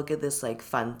 oh, look at this like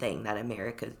fun thing that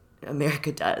America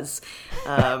does,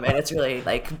 and it's really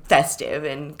like festive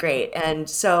and great. And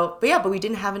so, but we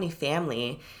didn't have any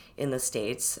family in the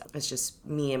States. It's just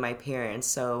me and my parents.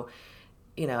 So,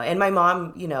 and my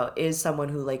mom, is someone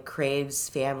who like craves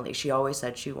family. She always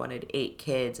said she wanted 8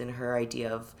 kids, and her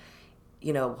idea of,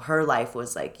 her life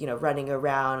was like, running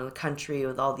around the country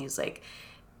with all these like,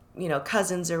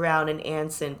 cousins around and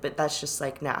aunts, but that's just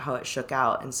like not how it shook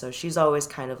out. And so she's always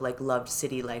kind of like loved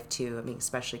city life too. I mean,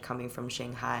 especially coming from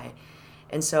Shanghai.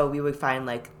 And so we would find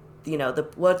like,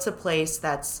 what's a place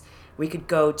that's we could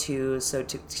go to, so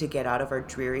to get out of our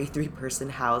dreary 3-person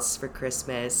house for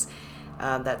Christmas,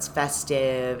 that's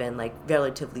festive and like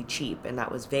relatively cheap. And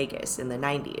that was Vegas in the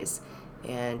 90s.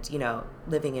 And,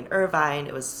 living in Irvine,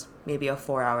 it was maybe a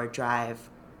 4-hour drive.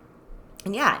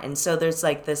 And so there's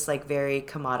like this like very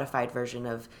commodified version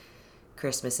of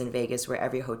Christmas in Vegas where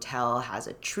every hotel has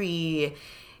a tree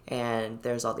and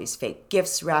there's all these fake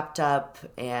gifts wrapped up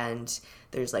and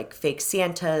there's like fake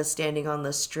Santa standing on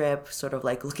the strip, sort of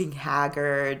like looking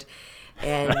haggard.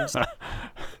 And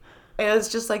it was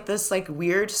just like this like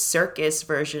weird circus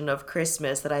version of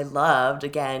Christmas that I loved,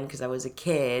 again, because I was a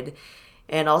kid.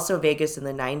 And also Vegas in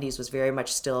the 90s was very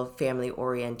much still family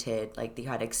oriented. Like you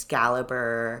had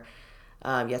Excalibur, you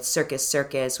had Circus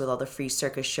Circus with all the free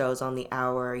circus shows on the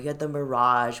hour. You had the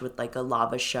Mirage with like a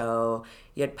lava show.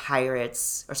 You had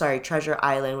Treasure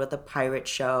Island with a pirate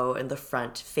show in the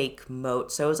front, fake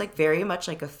moat. So it was like very much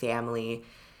like a family,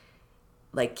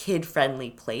 like kid friendly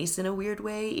place in a weird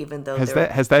way, even though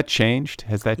Has that changed?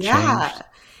 Has that yeah, changed?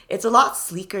 it's a lot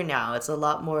sleeker now. It's a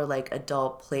lot more like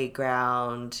adult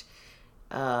playground.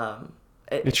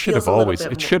 It feels a little bit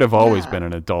It more, should have always yeah. been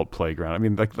an adult playground. I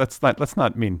mean, like let's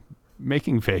not mean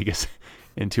making Vegas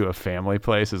into a family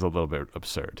place is a little bit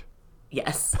absurd.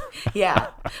 Yes. Yeah.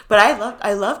 But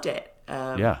I loved it.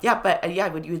 Yeah. Yeah, but yeah,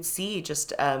 when you would see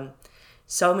just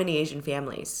so many Asian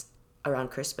families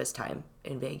around Christmas time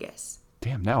in Vegas.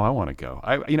 Damn, now I want to go.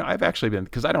 I've actually been,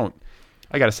 because I got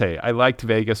to say, I liked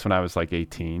Vegas when I was like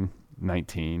 18,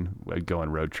 19. I'd go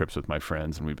on road trips with my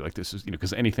friends and we'd be like, this is,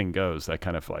 because anything goes, that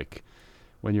kind of like,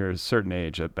 when you're a certain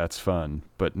age, that's fun.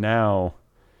 But now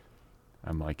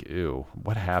I'm like, ew,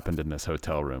 what happened in this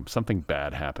hotel room? Something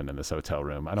bad happened in this hotel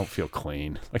room. I don't feel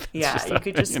clean. Like, it's Yeah, just, you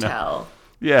could just tell.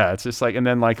 yeah, it's just like, and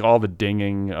then like all the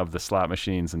dinging of the slot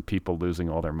machines and people losing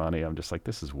all their money. I'm just like,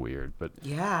 this is weird. But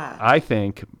Yeah. I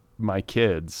think my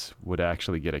kids would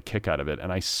actually get a kick out of it.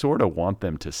 And I sort of want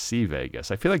them to see Vegas.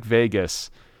 I feel like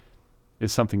Vegas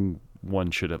is something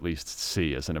one should at least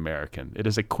see as an American. It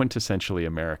is a quintessentially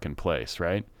American place,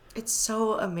 right? It's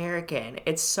so American.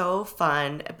 It's so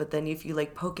fun, but then if you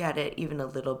like poke at it even a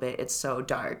little bit, it's so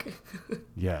dark.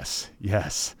 Yes,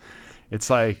 yes. It's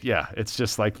like, yeah, it's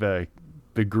just like the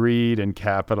greed and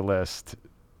capitalist,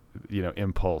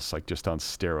 impulse, like just on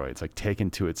steroids, like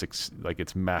taken to like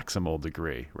its maximal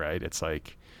degree, right? It's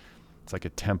like a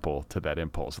temple to that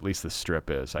impulse. At least the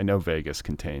Strip is. I know Vegas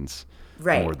contains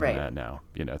Right, more than right. that now.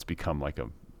 It's become like a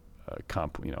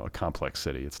complex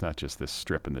city. It's not just this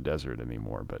strip in the desert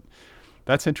anymore. But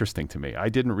that's interesting to me. I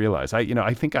didn't realize.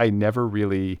 I think I never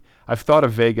really. I've thought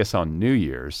of Vegas on New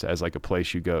Year's as like a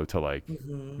place you go to, like,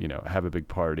 have a big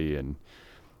party and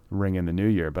ring in the New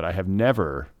Year. But I have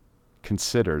never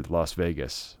considered Las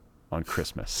Vegas on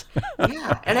Christmas.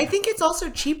 Yeah, and I think it's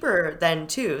also cheaper then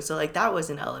too. So like that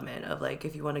was an element of like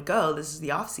if you want to go, this is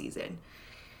the off season.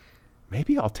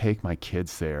 Maybe I'll take my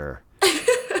kids there.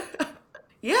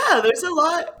 Yeah, there's a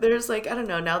lot. There's like I don't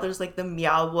know, now there's like the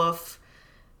Meow Wolf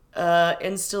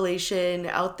installation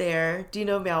out there. Do you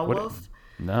know Meow What? Wolf?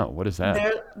 No, what is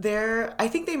that? They're I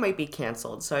think they might be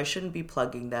canceled, so I shouldn't be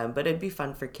plugging them, but it'd be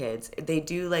fun for kids. They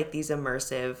do like these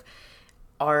immersive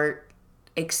art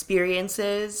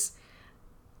experiences,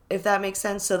 if that makes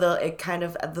sense. So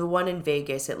the one in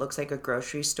Vegas, it looks like a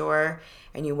grocery store,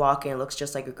 and you walk in, it looks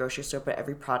just like a grocery store, but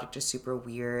every product is super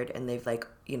weird, and they've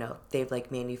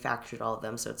manufactured all of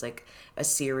them. So it's like a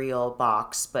cereal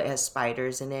box, but it has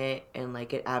spiders in it, and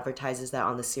like it advertises that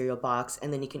on the cereal box,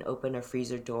 and then you can open a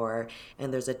freezer door,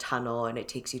 and there's a tunnel, and it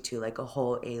takes you to like a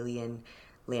whole alien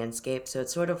landscape. So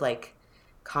it's sort of like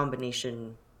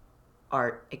combination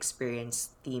art experience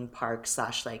theme park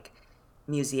slash like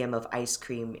museum of ice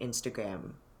cream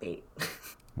Instagram bait.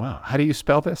 Wow. How do you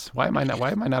spell this? Why am I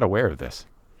not aware of this?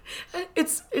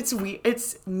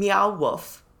 It's Meow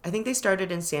Wolf. I think they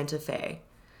started in Santa Fe.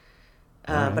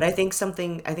 All right. But I think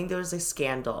there was a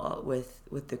scandal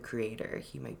with the creator.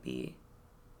 He might be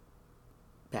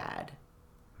bad.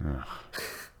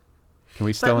 Can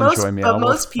we still enjoy Meow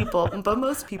Wolf? But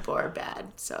most people are bad.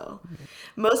 So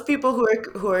most people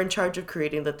who are in charge of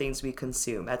creating the things we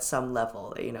consume at some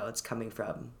level, it's coming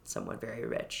from someone very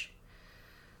rich.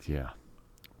 Yeah.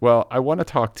 Well, I want to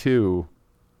talk too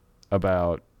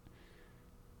about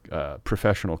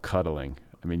professional cuddling.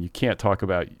 I mean, you can't talk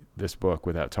about this book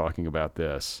without talking about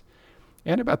this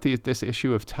and about this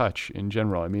issue of touch in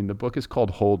general. I mean, the book is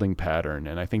called Holding Pattern,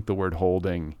 and I think the word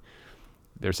holding,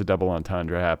 there's a double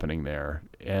entendre happening there.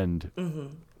 And,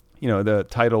 the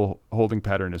title Holding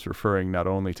Pattern is referring not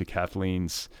only to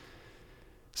Kathleen's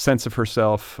sense of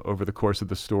herself over the course of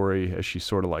the story as she's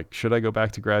sort of like, should I go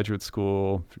back to graduate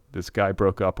school? This guy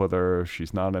broke up with her.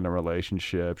 She's not in a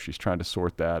relationship. She's trying to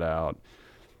sort that out.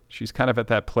 She's kind of at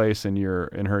that place in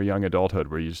her young adulthood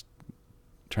where you're just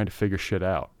trying to figure shit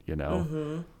out,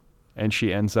 And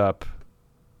she ends up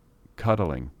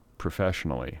cuddling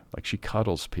professionally. Like she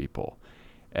cuddles people.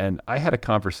 And I had a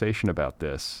conversation about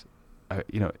this. I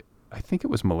think it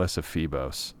was Melissa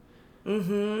Phoebos.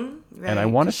 Mm-hmm. Right. And I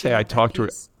want to She say I had that talked to her.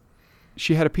 piece.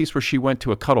 She had a piece where she went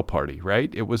to a cuddle party, right?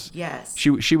 It was Yes.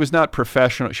 she was not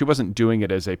professional. She wasn't doing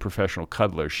it as a professional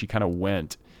cuddler. She kind of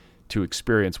went to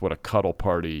experience what a cuddle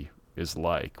party is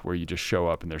like, where you just show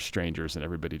up and they're strangers and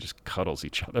everybody just cuddles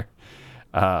each other.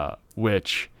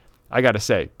 Which I got to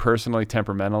say, personally,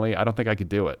 temperamentally, I don't think I could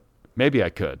do it. Maybe I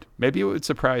could. Maybe it would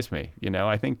surprise me.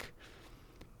 I think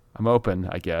I'm open,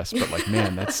 I guess, but like,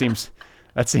 man, that seems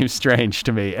strange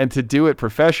to me. And to do it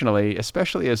professionally,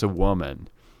 especially as a woman,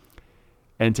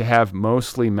 and to have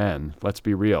mostly men, let's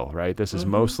be real, right? This is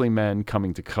mostly men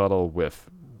coming to cuddle with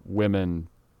women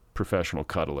professional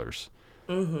cuddlers.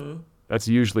 That's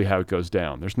usually how it goes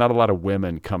down. There's not a lot of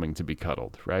women coming to be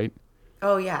cuddled, right?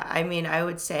 Oh, yeah. I mean, I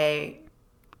would say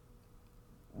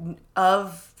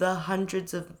of the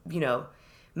hundreds of,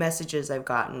 messages I've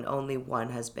gotten, only one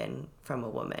has been from a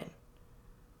woman.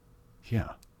 Yeah.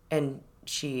 And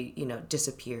she,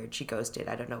 disappeared. She ghosted.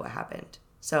 I don't know what happened.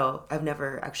 So I've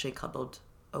never actually cuddled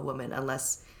a woman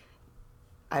unless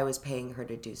I was paying her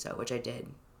to do so, which I did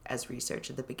as research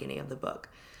at the beginning of the book.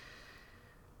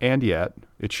 And yet,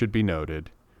 it should be noted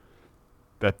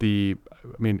that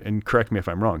and correct me if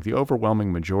I'm wrong, the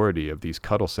overwhelming majority of these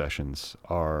cuddle sessions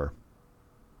are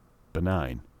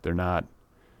benign. They're not,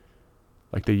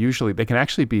 like they can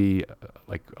actually be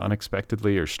like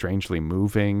unexpectedly or strangely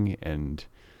moving and,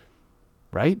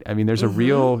 right? I mean, there's a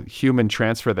real human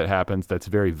transfer that happens that's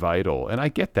very vital. And I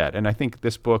get that. And I think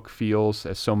this book feels,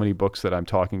 as so many books that I'm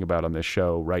talking about on this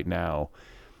show right now,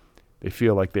 they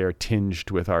feel like they are tinged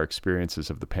with our experiences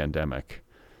of the pandemic.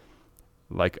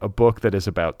 Like a book that is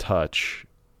about touch,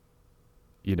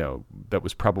 that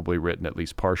was probably written at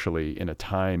least partially in a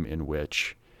time in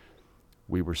which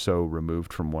we were so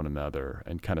removed from one another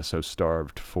and kind of so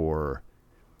starved for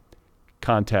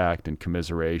contact and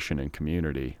commiseration and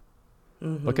community.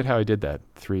 Look at how I did that.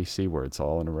 3 C words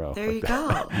all in a row. There you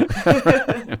go.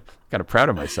 Kind of proud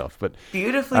of myself, but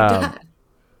beautifully done.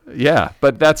 Yeah,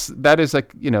 but that is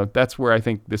like, that's where I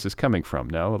think this is coming from.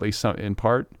 No, at least in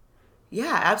part.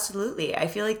 Yeah, absolutely. I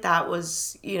feel like that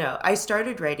was, I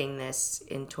started writing this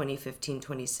in 2015,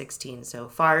 2016, so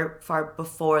far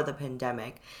before the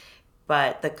pandemic.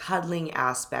 But the cuddling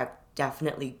aspect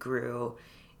definitely grew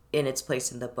in its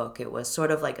place in the book. It was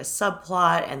sort of like a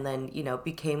subplot and then,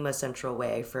 became a central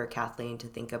way for Kathleen to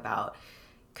think about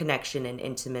connection and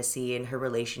intimacy and her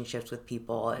relationships with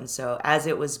people. And so as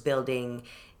it was building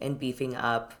and beefing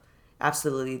up,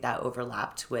 absolutely that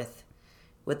overlapped with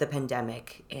the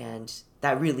pandemic and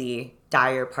that really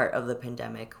dire part of the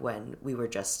pandemic when we were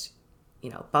just,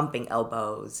 bumping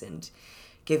elbows and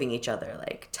giving each other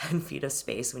like 10 feet of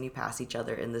space when you pass each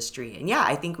other in the street. And yeah,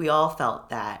 I think we all felt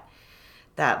that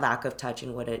lack of touch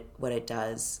and what it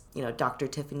does. Dr.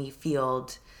 Tiffany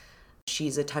Field,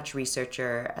 she's a touch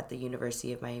researcher at the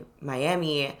University of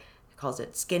Miami, calls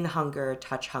it skin hunger,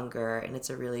 touch hunger, and it's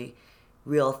a really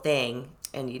real thing.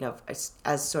 And,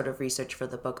 as sort of research for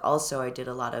the book, also I did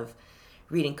a lot of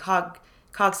reading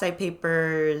cog-sci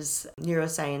papers,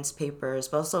 neuroscience papers,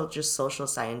 but also just social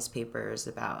science papers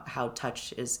about how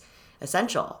touch is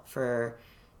essential for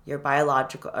your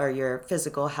biological or your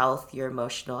physical health, your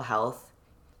emotional health,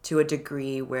 to a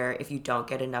degree where if you don't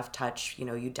get enough touch,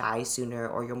 you die sooner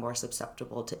or you're more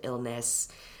susceptible to illness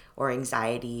or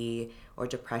anxiety or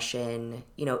depression.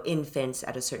 Infants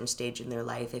at a certain stage in their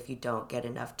life, if you don't get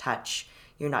enough touch,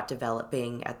 you're not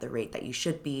developing at the rate that you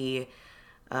should be.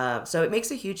 So it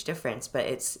makes a huge difference, but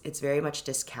it's very much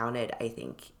discounted, I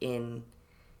think, in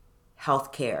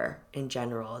healthcare in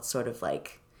general. It's sort of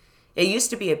like, it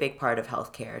used to be a big part of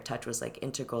healthcare. Touch was like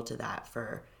integral to that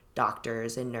for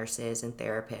doctors and nurses and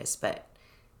therapists, but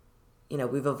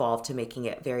we've evolved to making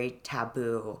it very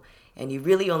taboo, and you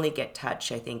really only get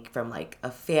touch, I think, from like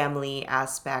a family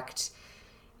aspect,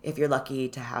 if you're lucky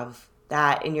to have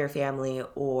that in your family,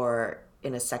 or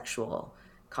in a sexual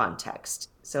context.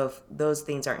 So if those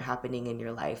things aren't happening in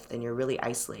your life, then you're really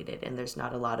isolated, and there's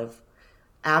not a lot of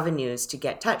avenues to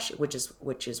get touch, which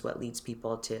is what leads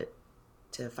people to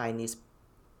find these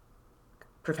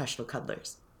professional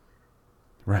cuddlers.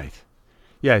 Right.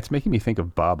 Yeah, it's making me think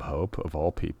of Bob Hope, of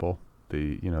all people,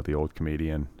 the old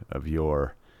comedian of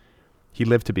yore. He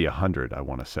lived to be 100, I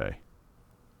want to say,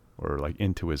 or like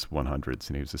into his 100s,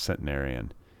 and he was a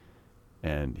centenarian.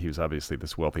 And he was obviously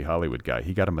this wealthy Hollywood guy.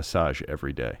 He got a massage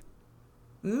every day.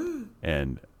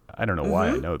 And I don't know why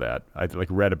I know that. I like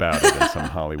read about it in some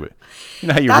Hollywood. You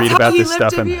know how you read about this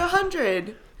stuff. That's how he lived to be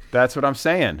 100. That's what I'm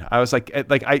saying. I was like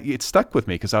it stuck with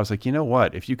me because I was like, you know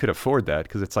what? If you could afford that,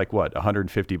 because it's like what,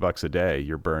 $150 a day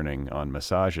you're burning on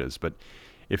massages. But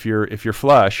if you're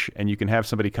flush and you can have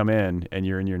somebody come in and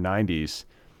you're in your 90s,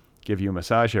 give you a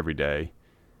massage every day,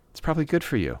 it's probably good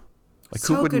for you. Like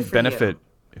so who wouldn't benefit?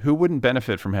 Who wouldn't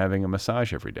benefit from having a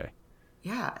massage every day?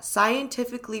 Yeah,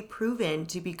 scientifically proven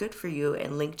to be good for you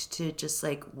and linked to just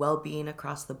like well-being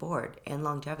across the board and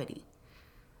longevity.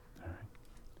 All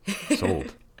right.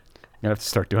 Sold. I'm gonna have to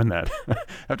start doing that. I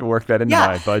have to work that into Yeah.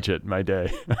 my budget, my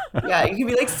day. Yeah. You can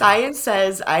be like, science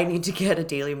says I need to get a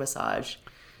daily massage.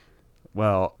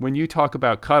 Well, when you talk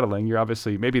about cuddling, you're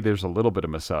obviously maybe there's a little bit of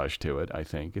massage to it. I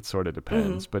think it sort of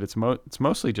Hmm. depends, but it's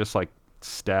mostly just like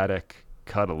static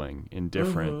cuddling in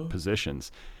different Hmm.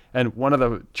 positions. And one of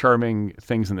the charming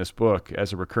things in this book,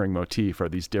 as a recurring motif, are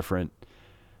these different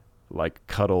like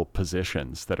cuddle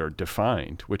positions that are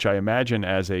defined, which I imagine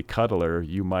as a cuddler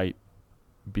you might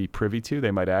be privy to.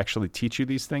 They might actually teach you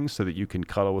these things so that you can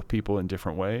cuddle with people in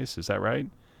different ways. Is that right?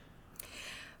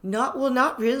 Not well,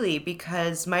 not really,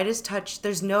 because Midas touch.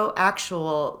 There's no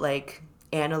actual like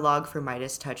analog for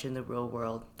Midas touch in the real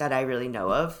world that I really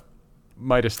know of.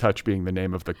 Midas Touch being the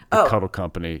name of the Oh, cuddle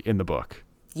company in the book.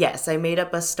 yes, I made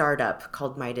up a startup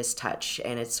called Midas Touch,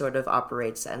 and it sort of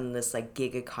operates in this like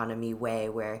gig economy way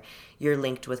where you're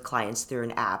linked with clients through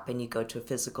an app and you go to a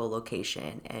physical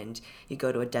location and you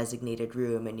go to a designated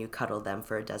room and you cuddle them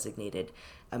for a designated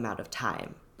amount of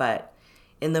time. But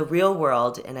in the real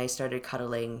world, and I started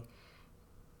cuddling,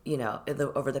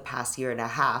 over the past year and a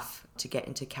half to get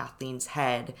into Kathleen's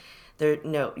head,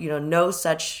 no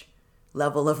such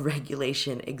level of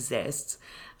regulation exists.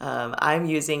 I'm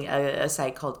using a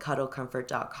site called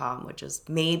cuddlecomfort.com, which is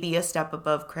maybe a step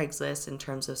above Craigslist in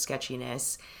terms of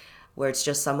sketchiness, where it's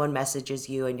just someone messages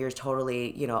you and you're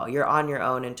totally, you're on your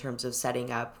own in terms of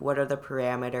setting up what are the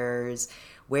parameters,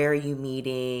 where are you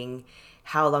meeting,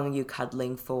 how long are you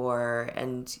cuddling for,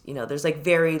 and, there's like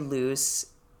very loose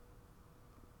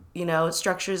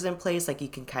structures in place. Like you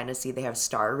can kind of see they have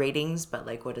star ratings, but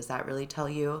like, what does that really tell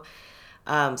you?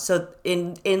 So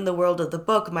in the world of the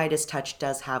book, Midas Touch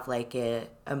does have like a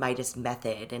Midas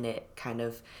method, and it kind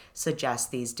of suggests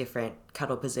these different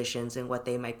cuddle positions and what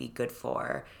they might be good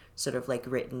for, sort of like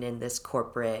written in this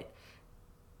corporate,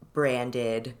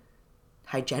 branded,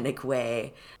 hygienic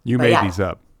way. You But made yeah, these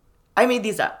up. I made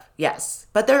these up, yes.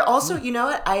 But they're also, you know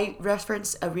what? I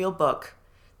reference a real book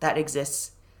that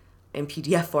exists in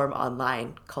PDF form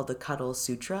online called the Cuddle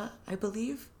Sutra, I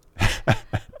believe.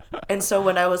 And so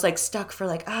when I was like stuck for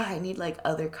like, I need like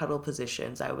other cuddle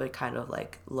positions, I would kind of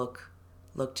like look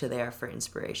to there for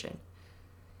inspiration.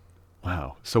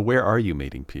 Wow. So where are you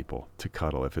meeting people to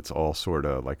cuddle if it's all sort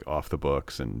of like off the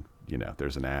books and,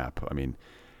 there's an app? I mean,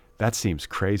 that seems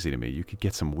crazy to me. You could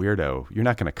get some weirdo. You're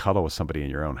not going to cuddle with somebody in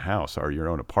your own house or your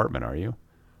own apartment, are you?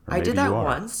 Or I did maybe you that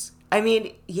are. once. I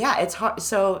mean, yeah, it's hard.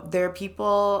 So there are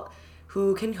people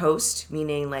who can host,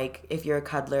 meaning like if you're a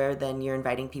cuddler, then you're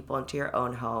inviting people into your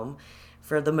own home.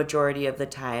 For the majority of the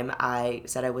time, I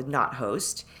said I would not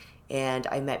host. And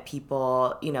I met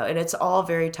people, and it's all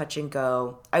very touch and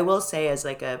go. I will say, as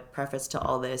like a preface to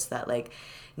all this, that like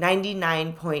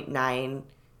 99.9%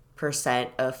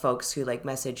 of folks who like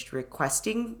messaged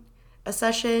requesting a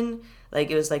session, like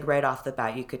it was like right off the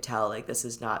bat you could tell like this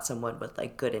is not someone with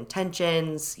like good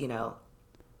intentions.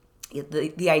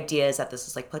 The idea is that this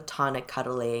is like platonic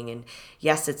cuddling, and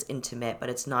yes, it's intimate, but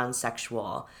it's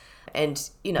non-sexual. And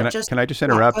Can I just can I just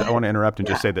yeah, go interrupt? I ahead. want to interrupt and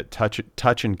just Yeah. say that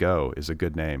Touch and Go is a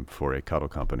good name for a cuddle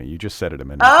company. You just said it a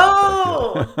minute ago, but I Oh,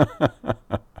 feel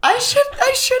I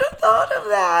should have thought of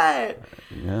that.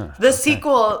 yeah, The okay.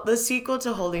 sequel, the sequel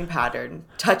to Holding Pattern,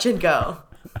 Touch and Go.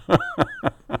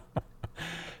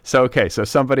 So okay, so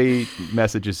somebody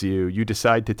messages you, you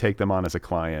decide to take them on as a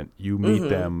client. You meet Hmm.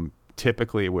 them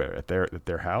typically where at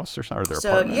their house or something, or their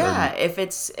So apartment or yeah, if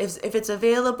it's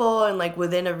available and like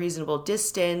within a reasonable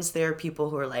distance, there are people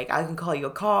who are like, I can call you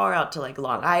a car out to like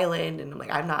Long Island, and I'm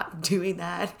like, I'm not doing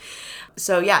that.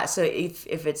 So yeah, so if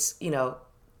it's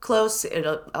close,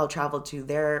 I'll travel to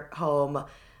their home.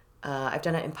 I've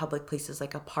done it in public places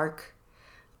like a park,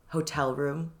 hotel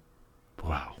room.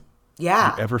 wow.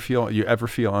 You Yeah, ever feel you ever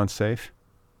feel unsafe?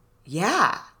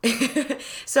 yeah.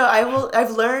 So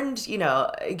I've learned,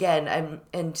 again,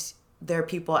 and there are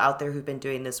people out there who've been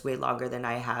doing this way longer than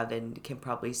I have and can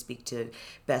probably speak to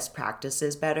best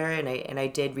practices better. And I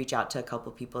did reach out to a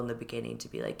couple people in the beginning to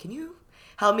be like, can you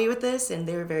help me with this? And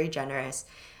they were very generous.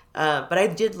 But I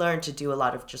did learn to do a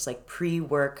lot of just like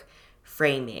pre-work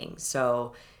framing.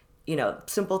 So,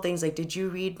 simple things like, did you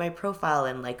read my profile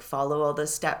and like follow all the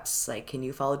steps? Like, can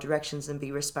you follow directions and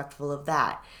be respectful of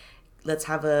that? Let's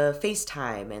have a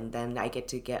FaceTime, and then I get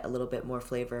to get a little bit more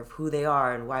flavor of who they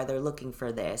are and why they're looking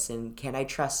for this, and can I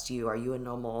trust you? Are you a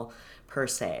normal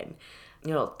person?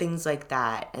 Things like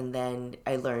that. And then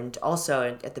I learned also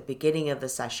at the beginning of the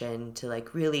session to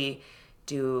like really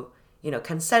do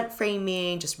consent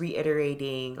framing, just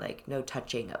reiterating like no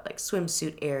touching of like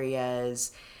swimsuit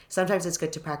areas. Sometimes it's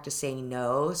good to practice saying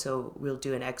no, so we'll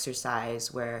do an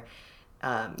exercise where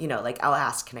Like I'll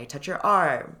ask, can I touch your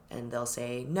arm? And they'll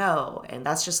say no. And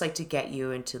that's just like to get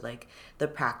you into like the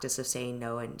practice of saying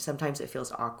no. And sometimes it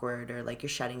feels awkward or like you're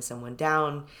shutting someone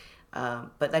down.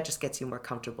 But that just gets you more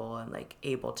comfortable and like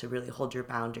able to really hold your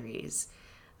boundaries.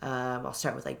 I'll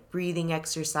start with like breathing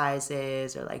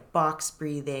exercises or like box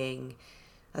breathing.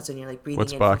 That's when you're like breathing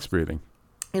What's box breathing?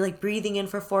 You're like breathing in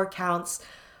for 4 counts,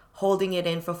 holding it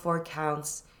in for 4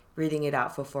 counts, breathing it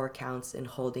out for 4 counts, and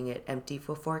holding it empty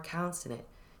for 4 counts. And it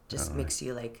just makes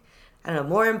you like, I don't know,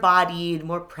 more embodied,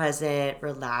 more present,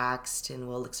 relaxed, and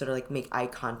we'll sort of like make eye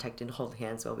contact and hold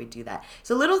hands while we do that.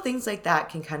 So little things like that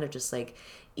can kind of just like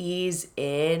ease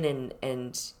in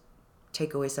and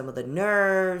take away some of the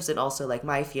nerves and also like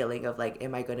my feeling of like,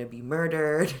 am I going to be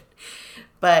murdered?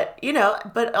 But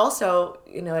also,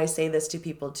 I say this to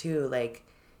people too, like,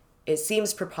 it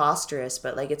seems preposterous,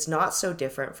 but like it's not so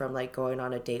different from like going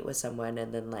on a date with someone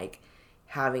and then like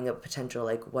having a potential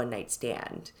like one night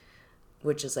stand,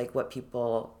 which is like what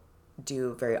people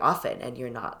do very often. And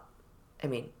you're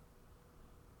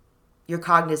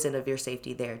cognizant of your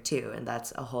safety there too, and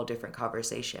that's a whole different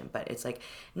conversation. But it's like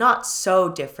not so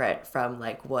different from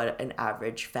like what an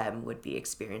average femme would be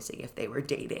experiencing if they were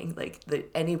dating. Like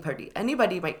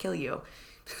anybody might kill you.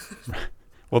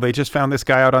 Well, they just found this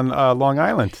guy out on Long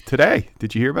Island today.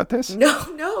 Did you hear about this?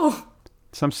 No.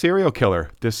 Some serial killer.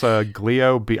 This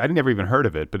Gleo B. I never even heard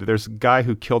of it, but there's a guy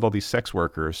who killed all these sex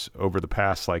workers over the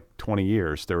past like 20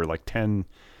 years. There were like 10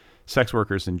 sex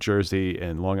workers in Jersey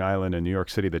and Long Island and New York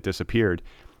City that disappeared.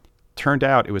 Turned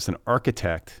out it was an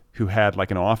architect who had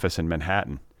like an office in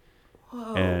Manhattan.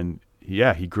 Whoa. And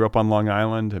yeah, he grew up on Long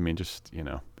Island. I mean, just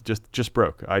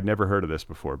broke. I'd never heard of this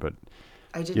before, but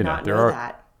I did not know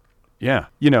that. Yeah.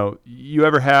 You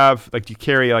ever have, like, do you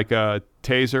carry like a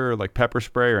taser or like pepper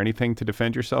spray or anything to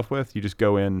defend yourself with? You just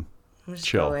go in,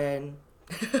 chill. Go in.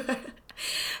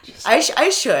 I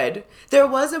should. There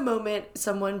was a moment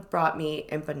someone brought me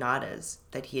empanadas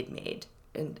that he had made,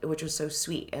 which was so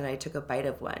sweet, and I took a bite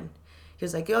of one. He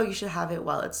was like, "Oh, you should have it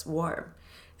while it's warm."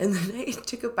 And then I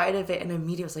took a bite of it and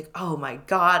immediately was like, "Oh my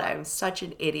God, I'm such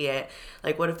an idiot.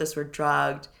 Like, what if this were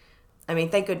drugged?" I mean,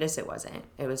 thank goodness it wasn't.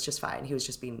 It was just fine. He was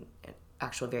just being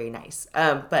very nice.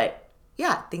 But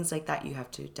yeah, things like that you have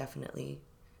to definitely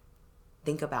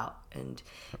think about and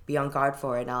be on guard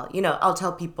for. And I'll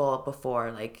tell people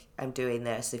before, like, I'm doing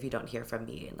this. If you don't hear from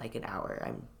me in like an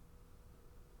hour,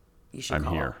 you should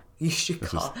call. Here. You should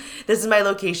call. This is my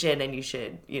location, and you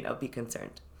should, be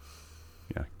concerned.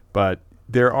 Yeah, but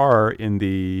there are in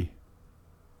the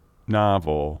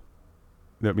novel.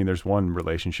 I mean, there's one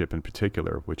relationship in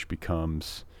particular which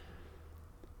becomes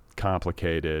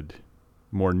complicated,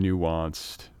 more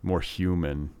nuanced, more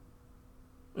human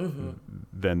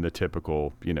than the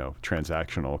typical,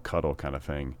 transactional cuddle kind of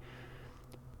thing.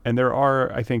 And there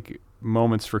are, I think,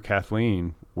 moments for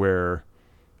Kathleen where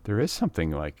there is something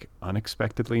like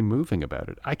unexpectedly moving about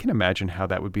it. I can imagine how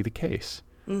that would be the case.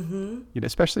 Mm-hmm.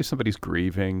 Especially if somebody's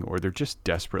grieving or they're just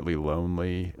desperately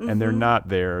lonely and they're not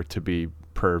there to be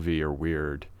pervy or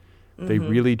weird. They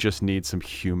really just need some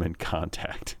human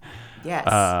contact.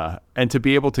 Yes. And to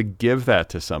be able to give that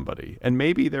to somebody. And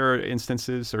maybe there are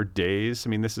instances or days.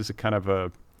 I mean, this is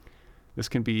this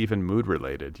can be even mood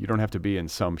related. You don't have to be in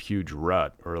some huge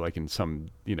rut or like in some,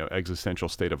 existential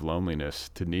state of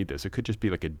loneliness to need this. It could just be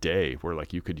like a day where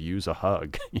like you could use a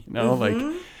hug,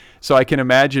 like. So I can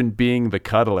imagine being the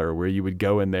cuddler where you would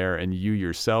go in there and you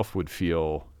yourself would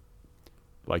feel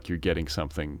like you're getting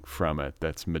something from it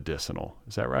that's medicinal.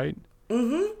 Is that right?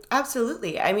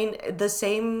 Absolutely. I mean, the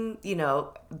same,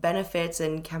 benefits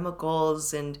and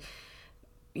chemicals and,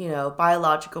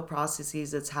 biological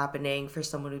processes that's happening for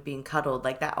someone who's being cuddled,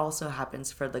 like that also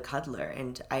happens for the cuddler.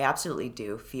 And I absolutely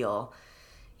do feel,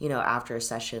 after a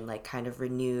session, like kind of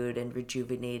renewed and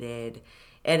rejuvenated.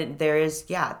 And there's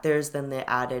then the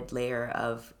added layer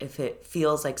of if it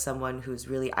feels like someone who's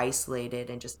really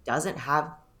isolated and just doesn't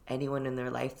have anyone in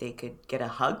their life they could get a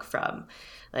hug from,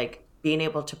 like being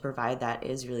able to provide that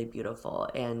is really beautiful.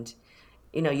 And,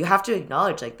 you have to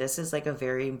acknowledge like this is like a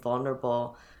very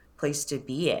vulnerable place to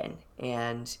be in.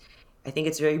 And I think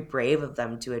it's very brave of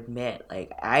them to admit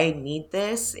like, I need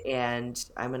this and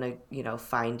I'm going to,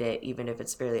 find it, even if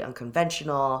it's fairly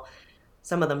unconventional.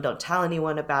 Some of them don't tell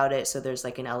anyone about it, so there's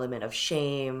like an element of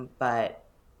shame, but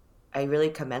I really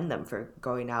commend them for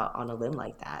going out on a limb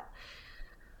like that.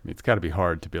 It's got to be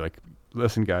hard to be like,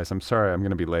 listen, guys, I'm sorry, I'm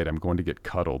going to be late. I'm going to get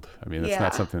cuddled. I mean, that's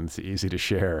not something that's easy to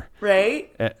share.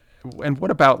 Right? And what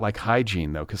about like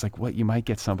hygiene, though? Because like what you might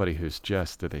get somebody who's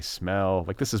just, do they smell?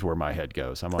 Like this is where my head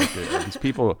goes. I'm like, are these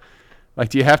people, like,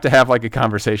 do you have to have like a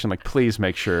conversation? Like, please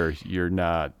make sure you're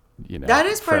not That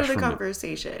is part of the fresh from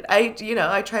conversation.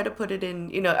 I try to put it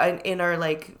in our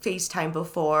like FaceTime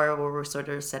before, where we're sort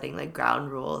of setting like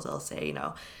ground rules. I'll say,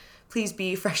 please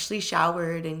be freshly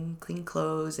showered and clean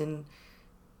clothes, and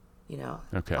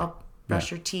Okay. I'll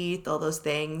brush your teeth, all those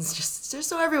things, just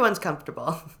so everyone's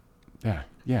comfortable. Yeah.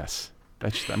 Yes.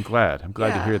 I'm glad. I'm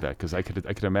glad to hear that, because I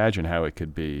could imagine how it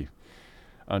could be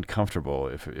uncomfortable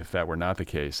if that were not the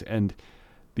case. And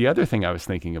the other thing I was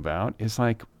thinking about is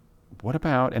like, what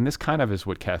about, and this kind of is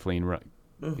what Kathleen,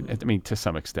 I mean, to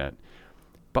some extent,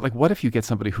 but like, what if you get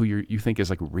somebody who you think is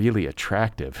like really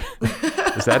attractive?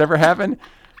 Does that ever happen?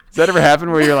 Does that ever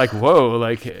happen where you're like, whoa,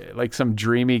 like some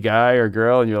dreamy guy or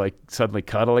girl, and you're like suddenly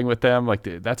cuddling with them? Like,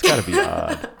 that's got to be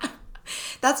odd.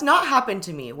 That's not happened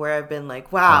to me where I've been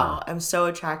like, wow, I'm so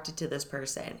attracted to this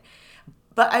person.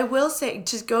 But I will say,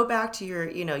 just go back to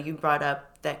you brought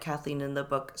up that Kathleen in the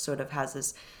book sort of has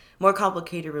this more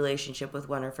complicated relationship with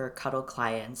one of her cuddle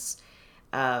clients.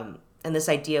 And this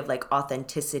idea of like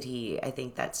authenticity, I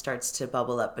think that starts to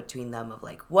bubble up between them of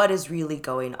like, what is really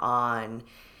going on?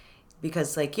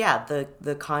 Because like, yeah,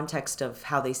 the context of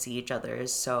how they see each other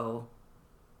is so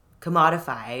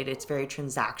commodified. It's very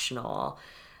transactional.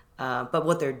 But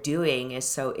what they're doing is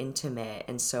so intimate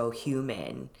and so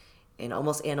human and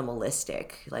almost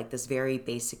animalistic, like this very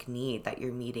basic need that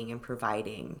you're meeting and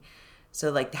providing. So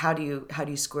like, how do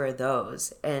you square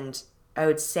those? And I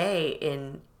would say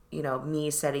in,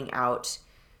 me setting out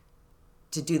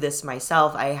to do this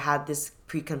myself, I had this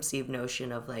preconceived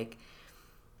notion of like,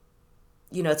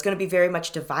 it's going to be very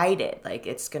much divided. Like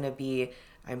it's going to be,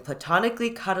 I'm platonically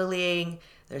cuddling.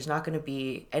 There's not going to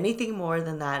be anything more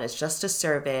than that. It's just a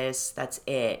service. That's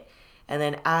it. And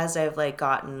then as I've like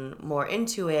gotten more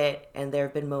into it, and there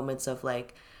have been moments of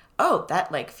like, oh,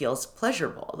 that like feels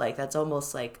pleasurable. Like that's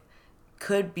almost like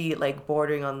could be like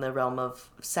bordering on the realm of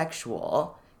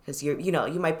sexual, because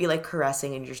you might be like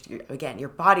caressing, and you're again, your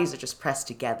bodies are just pressed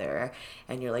together,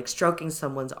 and you're like stroking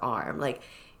someone's arm. Like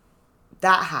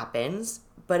that happens,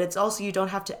 but it's also, you don't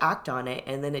have to act on it,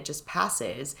 and then it just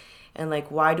passes. And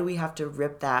like, why do we have to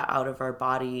rip that out of our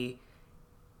bodily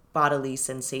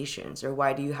sensations? Or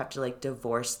why do you have to like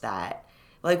divorce that?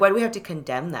 Like, why do we have to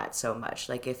condemn that so much?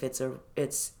 Like if it's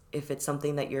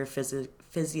something that you're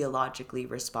physiologically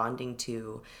responding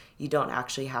to, you don't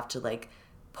actually have to like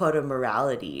put a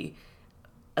morality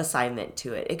assignment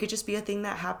to it. It could just be a thing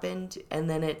that happened, and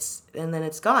then it's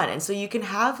gone. And so you can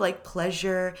have like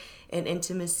pleasure and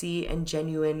intimacy and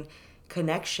genuine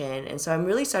connection. And so I'm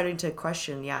really starting to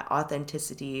question,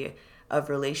 authenticity of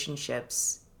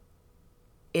relationships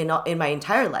in my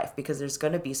entire life, because there's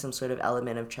going to be some sort of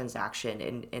element of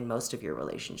transaction in most of your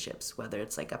relationships, whether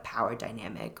it's like a power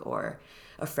dynamic or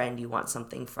a friend you want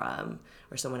something from,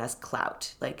 or someone has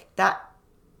clout. Like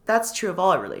that's true of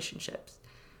all our relationships.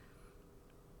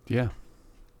 Yeah.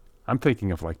 I'm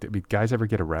thinking of like, did guys ever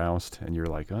get aroused and you're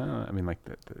like, I mean, like,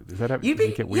 does that ever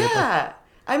get weird? Yeah. Like?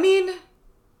 I mean,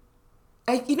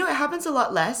 it happens a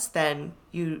lot less than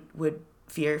you would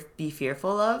be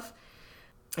fearful of.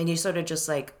 And you sort of just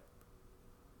like,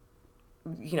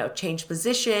 change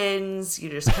positions. You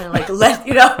just kind of like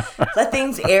let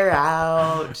things air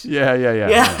out.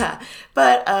 Yeah.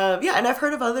 But and I've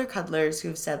heard of other cuddlers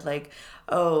who've said like,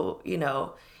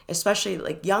 oh, especially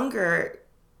like younger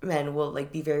men will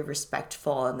like be very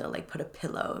respectful, and they'll like put a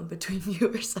pillow in between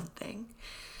you or something.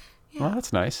 Yeah. Well,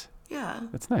 that's nice. Yeah.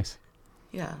 That's nice.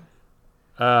 Yeah.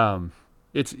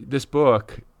 It's this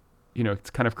book, it's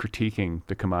kind of critiquing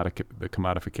the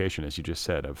commodification, as you just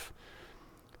said, of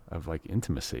like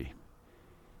intimacy.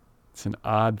 It's an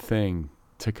odd thing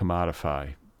to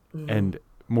commodify. Mm-hmm. And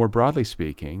more broadly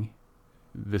speaking,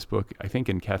 this book, I think,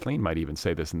 and Kathleen might even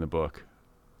say this in the book,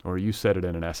 or you said it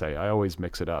in an essay. I always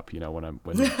mix it up, when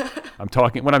I'm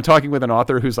talking with an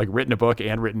author who's like written a book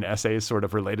and written essays sort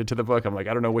of related to the book. I'm like,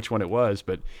 I don't know which one it was,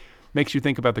 but makes you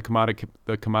think about the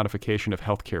commodification of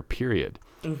healthcare, period.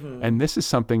 Mm-hmm. And this is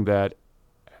something that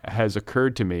has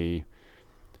occurred to me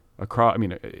across,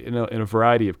 in a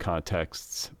variety of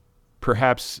contexts,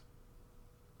 perhaps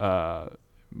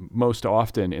most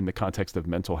often in the context of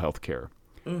mental health care.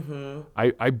 Mm-hmm.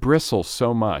 I bristle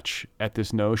so much at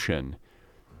this notion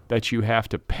that you have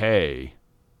to pay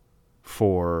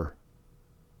for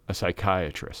a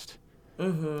psychiatrist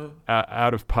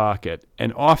out of pocket.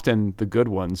 And often the good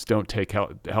ones don't take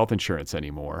health insurance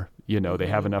anymore. They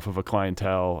have enough of a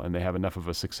clientele, and they have enough of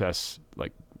a success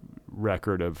like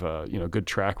record of, good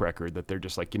track record, that they're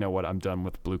just like, what, I'm done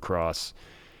with Blue Cross.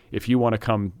 If you want to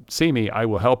come see me, I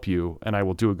will help you, and I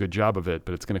will do a good job of it,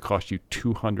 but it's going to cost you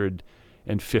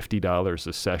 $250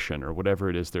 a session, or whatever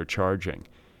it is they're charging.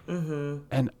 Mm-hmm.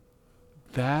 And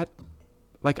that,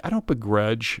 like, I don't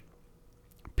begrudge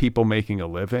people making a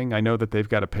living. I know that they've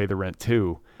got to pay the rent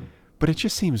too, but it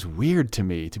just seems weird to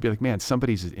me to be like, man,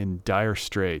 somebody's in dire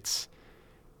straits.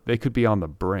 They could be on the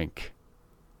brink.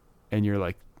 And you're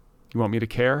like, you want me to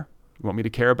care? You want me to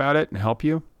care about it and help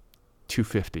you?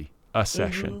 $250 a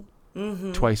session,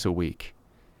 twice a week.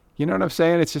 You know what I'm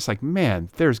saying? It's just like, man,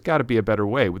 there's got to be a better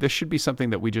way. This should be something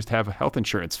that we just have health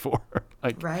insurance for.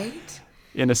 Like, right?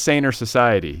 In a saner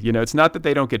society. You know, it's not that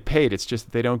they don't get paid. It's just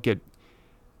that they don't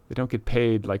get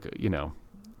paid like, you know,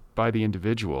 by the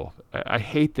individual. I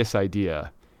hate this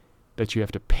idea that you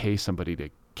have to pay somebody to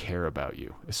care about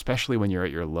you, especially when you're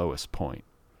at your lowest point.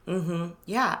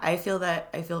 Yeah, I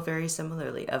feel very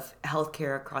similarly of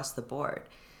healthcare across the board.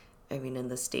 I mean, in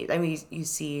the States, I mean, you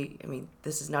see, I mean,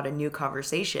 this is not a new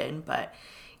conversation, but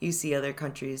you see other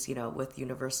countries, you know, with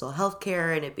universal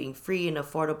healthcare and it being free and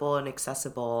affordable and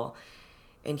accessible.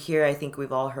 And here, I think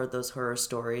we've all heard those horror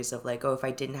stories of like, oh, if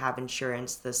I didn't have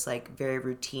insurance, this like very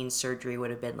routine surgery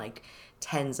would have been like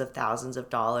tens of thousands of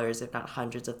dollars, if not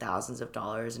hundreds of thousands of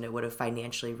dollars, and it would have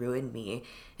financially ruined me.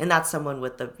 And that's someone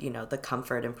with the, you know, the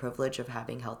comfort and privilege of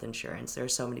having health insurance. There are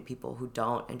so many people who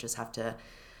don't and just have to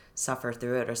suffer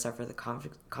through it or suffer the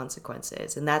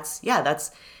consequences. And that's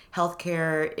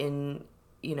healthcare in,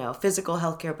 you know, physical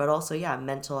healthcare, but also,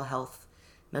 mental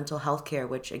health care,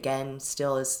 which again,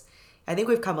 still is, I think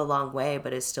we've come a long way,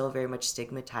 but is still very much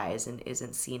stigmatized and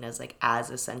isn't seen as like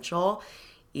as essential,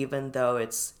 even though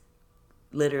it's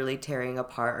literally tearing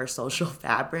apart our social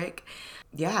fabric.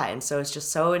 Yeah. And so it's just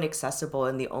so inaccessible.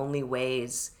 And the only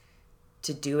ways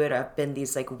to do it have been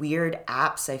these like weird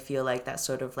apps, I feel like, that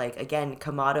sort of like, again,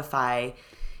 commodify,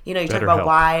 you know, you talk about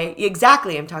why,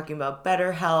 exactly, I'm talking about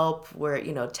BetterHelp, where,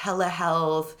 you know,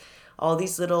 telehealth, all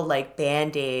these little like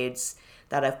band-aids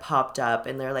that have popped up,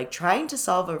 and they're like trying to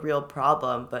solve a real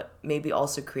problem, but maybe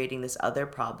also creating this other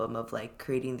problem of like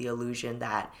creating the illusion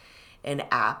that an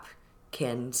app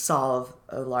can solve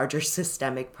a larger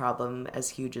systemic problem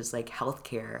as huge as like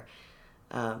healthcare.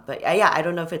 But yeah, I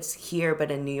don't know if it's here,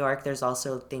 but in New York, there's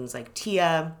also things like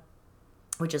TIA,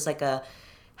 which is like a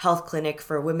health clinic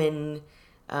for women.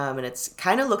 And it's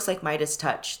kind of looks like Midas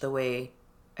Touch, the way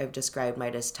I've described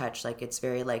Midas Touch. Like it's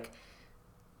very like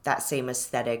that same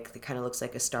aesthetic. It kind of looks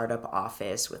like a startup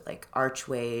office with like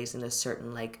archways and a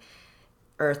certain like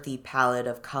earthy palette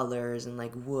of colors and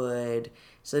like wood.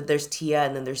 So there's TIA,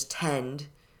 and then there's Tend,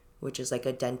 which is like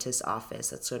a dentist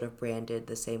office that's sort of branded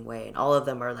the same way. And all of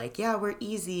them are like, yeah, we're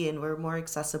easy and we're more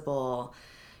accessible,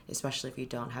 especially if you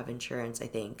don't have insurance, I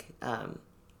think. But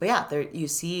yeah, there you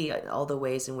see all the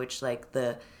ways in which like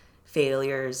the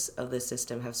failures of the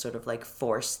system have sort of like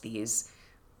forced these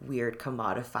weird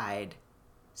commodified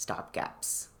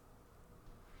stopgaps.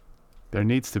 There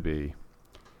needs to be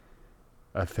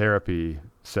a therapy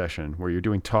session where you're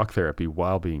doing talk therapy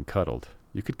while being cuddled.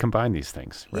 You could combine these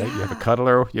things, right? Yeah. You have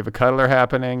a cuddler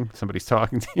happening. Somebody's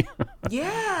talking to you.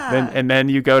 Yeah. Then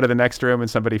you go to the next room and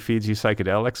somebody feeds you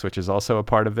psychedelics, which is also a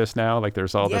part of this now. Like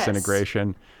there's all this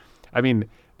integration. I mean,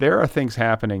 there are things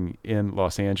happening in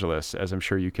Los Angeles, as I'm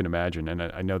sure you can imagine. And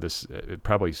I know this, it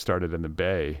probably started in the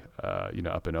Bay, you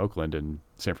know, up in Oakland and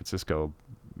San Francisco,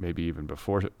 maybe even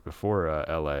before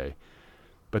LA.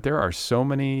 But there are so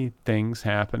many things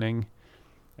happening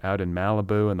out in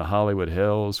Malibu and the Hollywood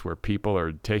Hills where people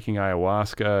are taking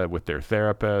ayahuasca with their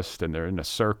therapist, and they're in a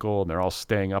circle and they're all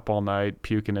staying up all night,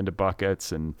 puking into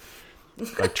buckets and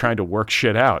like trying to work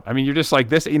shit out. I mean, you're just like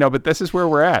this, you know, but this is where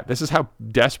we're at. This is how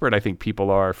desperate I think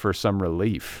people are for some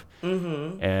relief,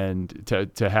 and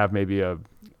to have maybe a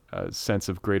sense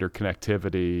of greater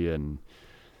connectivity, and,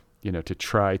 you know, to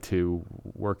try to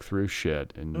work through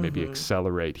shit and maybe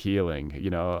accelerate healing.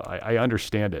 You know, I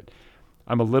understand it.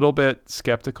 I'm a little bit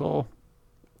skeptical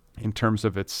in terms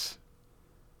of its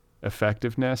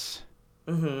effectiveness.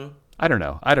 I don't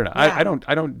know. Yeah. I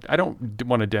don't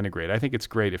want to denigrate. I think it's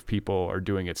great if people are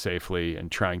doing it safely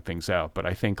and trying things out. But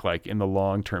I think like in the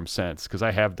long-term sense, because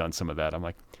I have done some of that, I'm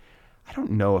like, I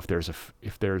don't know if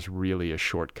there's really a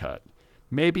shortcut.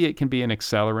 Maybe it can be an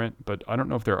accelerant, but I don't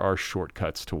know if there are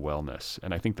shortcuts to wellness.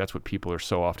 And I think that's what people are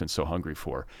so often so hungry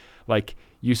for. Like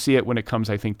you see it when it comes,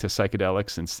 I think, to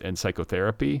psychedelics and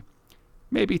psychotherapy,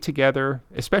 maybe together,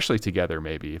 especially together,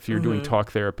 maybe. If you're doing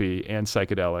talk therapy and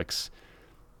psychedelics,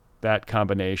 that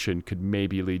combination could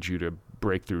maybe lead you to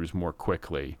breakthroughs more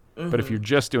quickly. But if you're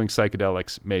just doing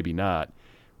psychedelics, maybe not.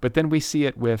 But then we see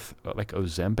it with like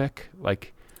Ozempic,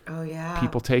 like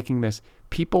people taking this.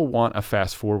 People want a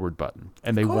fast forward button,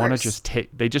 and they want to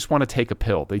they just want to take a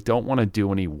pill. They don't want to do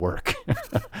any work.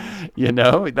 You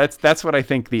know, that's what I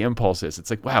think the impulse is. It's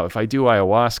like, wow, if I do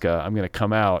ayahuasca, I'm going to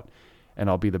come out and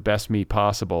I'll be the best me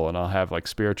possible, and I'll have like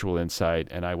spiritual insight,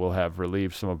 and I will have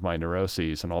relieved some of my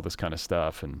neuroses and all this kind of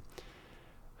stuff. And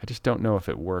I just don't know if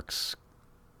it works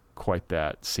quite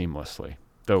that seamlessly.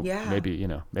 Though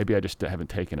maybe I just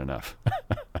haven't taken enough.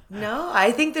 No,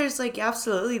 I think there's like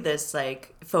absolutely this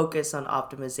like focus on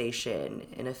optimization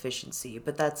and efficiency,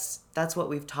 but that's what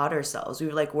we've taught ourselves.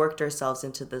 We've like worked ourselves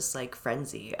into this like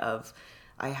frenzy of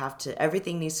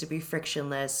everything needs to be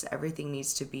frictionless, everything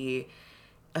needs to be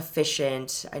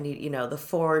efficient. I need, the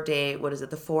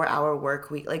 4-hour work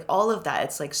week, like all of that.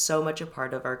 It's like so much a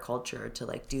part of our culture to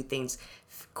like do things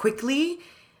quickly,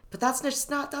 but that's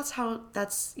not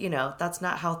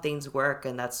how things work.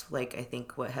 And that's like, I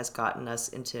think what has gotten us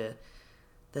into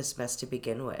this mess to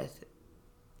begin with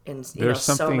in,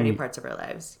 so many parts of our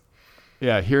lives.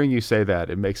 Yeah. Hearing you say that,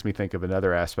 it makes me think of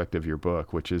another aspect of your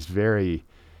book, which is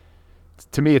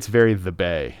to me, it's very the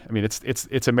Bay. I mean,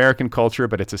 it's American culture,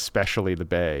 but it's especially the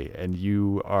Bay. And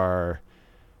you are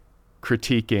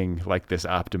critiquing like this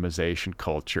optimization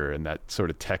culture and that sort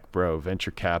of tech bro,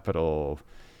 venture capital,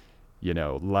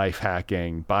 life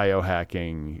hacking,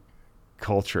 biohacking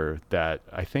culture that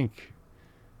I think,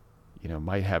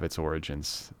 might have its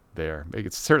origins there.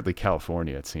 It's certainly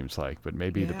California, it seems like, but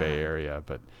maybe the Bay Area.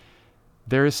 But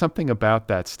there is something about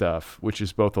that stuff which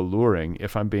is both alluring,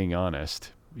 if I'm being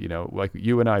honest. Like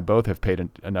you and I both have paid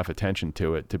enough attention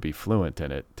to it to be fluent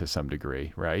in it to some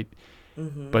degree, right?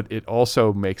 Mm-hmm. But it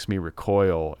also makes me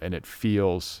recoil, and it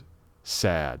feels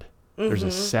sad. Mm-hmm.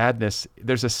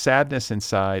 There's a sadness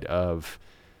inside of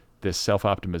this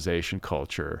self-optimization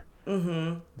culture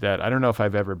that I don't know if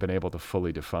I've ever been able to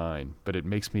fully define, but it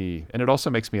also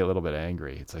makes me a little bit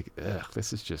angry. It's like, ugh,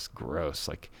 this is just gross.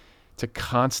 Like to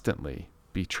constantly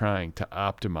be trying to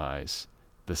optimize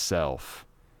the self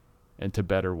and to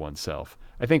better oneself.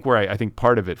 I think I think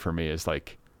part of it for me is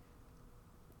like,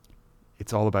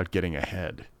 it's all about getting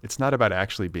ahead. It's not about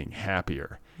actually being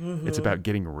happier. Mm-hmm. It's about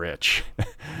getting rich.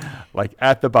 Like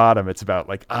at the bottom, it's about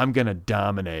like, I'm going to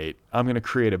dominate. I'm going to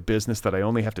create a business that I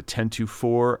only have to tend to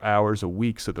 4 hours a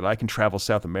week so that I can travel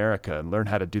South America and learn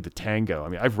how to do the tango. I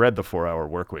mean, I've read the 4-Hour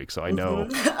Workweek, so I know.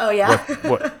 Oh yeah.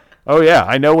 Oh yeah,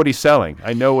 I know what he's selling.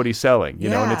 And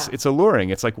it's alluring.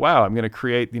 It's like, wow, I'm going to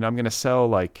create, I'm going to sell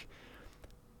like,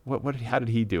 how did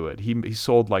he do it? He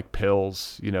sold like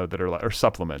pills, that are like, or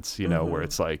supplements, where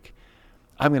it's like,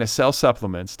 I'm going to sell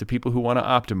supplements to people who want to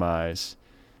optimize,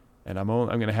 and I'm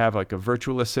going to have like a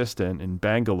virtual assistant in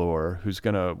Bangalore who's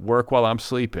going to work while I'm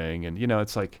sleeping. And,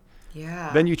 it's like,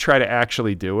 then you try to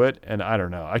actually do it. And I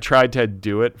don't know, I tried to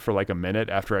do it for like a minute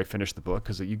after I finished the book,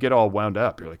 because you get all wound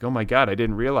up. You're like, oh my God, I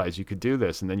didn't realize you could do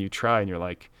this. And then you try and you're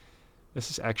like, this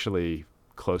is actually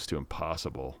close to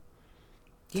impossible.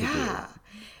 Yeah.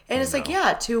 And it's like,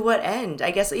 to what end?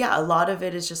 I guess, a lot of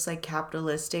it is just like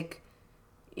capitalistic,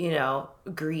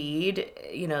 greed,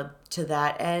 to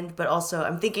that end. But also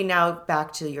I'm thinking now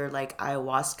back to your like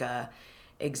ayahuasca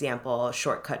example,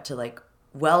 shortcut to like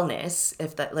wellness,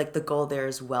 if that like the goal there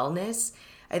is wellness.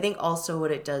 I think also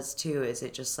what it does too is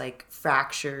it just like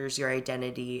fractures your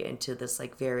identity into this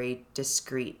like very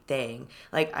discrete thing.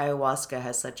 Like ayahuasca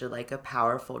has such a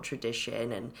powerful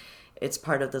tradition, and it's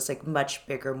part of this like much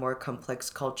bigger, more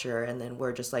complex culture. And then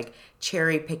we're just like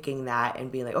cherry picking that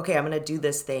and being like, okay, I'm going to do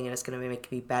this thing and it's going to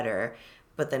make me better.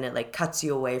 But then it like cuts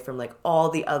you away from like all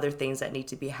the other things that need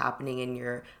to be happening in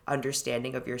your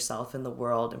understanding of yourself and the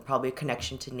world, and probably a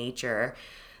connection to nature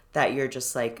that you're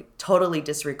just like totally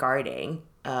disregarding.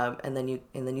 And then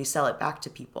you sell it back to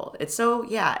people. It's so,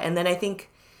 And then I think,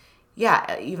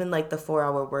 even like the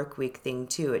 4-hour work week thing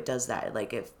too, it does that.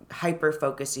 Like it hyper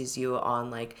focuses you on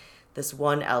like this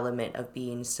one element of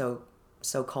being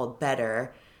so-called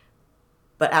better,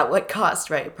 but at what cost,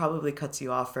 right? It probably cuts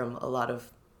you off from a lot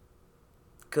of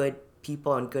good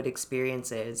people and good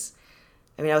experiences.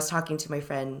 I mean, I was talking to my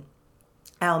friend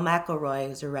Al McElroy,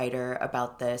 who's a writer,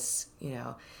 about this.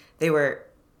 They were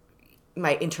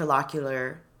my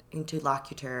interlocutor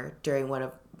during one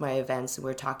of my events, and we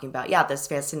were talking about this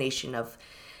fascination of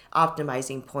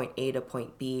optimizing point A to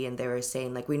point B, and they were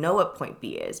saying like, we know what point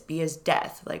B is. B is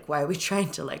death. Like, why are we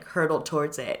trying to like hurdle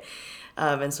towards it,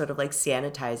 and sort of like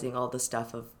sanitizing all the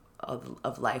stuff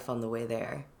of life on the way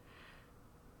there.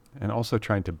 And also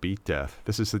trying to beat death.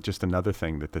 This is just another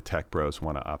thing that the tech bros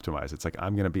want to optimize. It's like,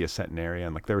 I'm going to be a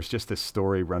centenarian. Like there was just this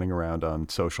story running around on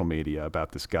social media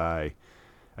about this guy.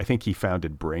 I think he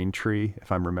founded Braintree,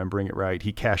 if I'm remembering it right.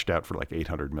 He cashed out for like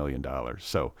 $800 million.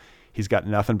 So he's got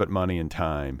nothing but money and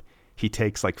time. He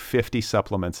takes like 50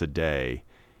 supplements a day,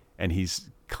 and he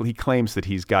claims that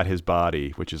he's got his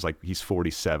body, which is like he's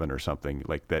 47 or something,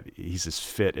 like that he's as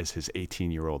fit as his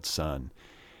 18-year-old son.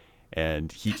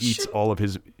 And he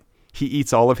He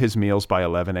eats all of his meals by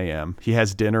 11 a.m. He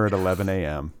has dinner at 11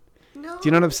 a.m. No. Do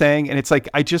you know what I'm saying? And it's like,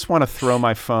 I just want to throw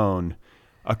my phone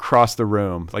across the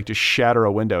room, like just shatter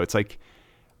a window. It's like,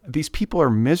 these people are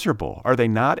miserable, are they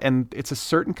not? And it's a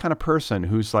certain kind of person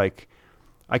who's like,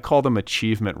 I call them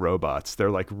achievement robots. They're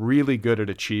like really good at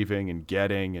achieving and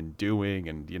getting and doing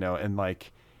and, you know, and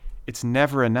like, it's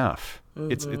never enough.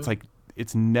 Mm-hmm. It's like,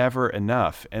 it's never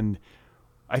enough. And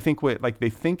I think they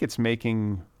think it's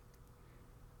making,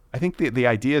 I think the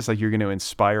idea is like you're going to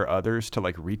inspire others to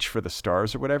like reach for the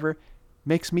stars or whatever,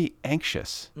 makes me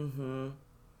anxious. Mm-hmm.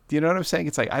 Do you know what I'm saying?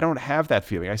 It's like, I don't have that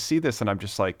feeling. I see this and I'm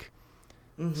just like,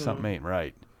 something ain't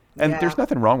right. And there's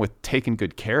nothing wrong with taking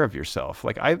good care of yourself.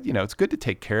 Like it's good to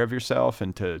take care of yourself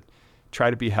and to try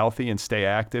to be healthy and stay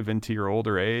active into your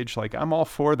older age. Like I'm all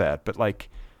for that, but like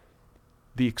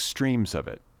the extremes of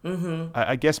it. Mm-hmm.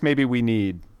 I guess maybe we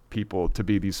need people to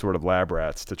be these sort of lab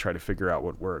rats to try to figure out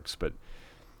what works, but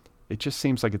it just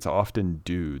seems like it's often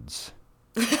dudes.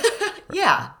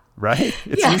 Yeah. Right?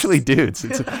 It's usually dudes.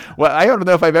 Well, I don't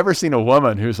know if I've ever seen a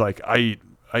woman who's like, I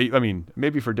mean,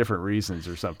 maybe for different reasons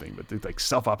or something, but like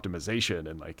self-optimization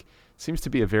and like seems to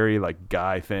be a very like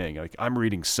guy thing. Like I'm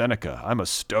reading Seneca, I'm a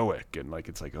Stoic, and like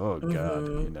it's like, oh God,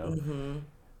 you know.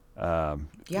 Mm-hmm.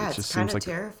 It's kind of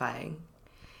terrifying.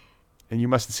 And you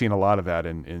must have seen a lot of that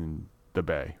in the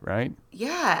Bay, right?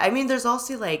 Yeah, I mean, there's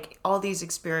also like all these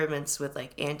experiments with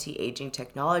like anti-aging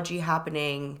technology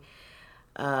happening,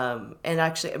 and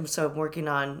actually, I'm working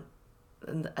on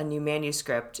a new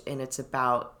manuscript, and it's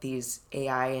about these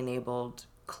AI-enabled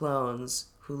clones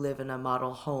who live in a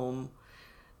model home,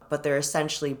 but they're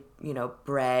essentially,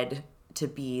 bred to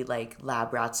be like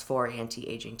lab rats for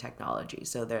anti-aging technology.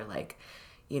 So they're like,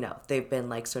 they've been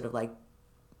like sort of like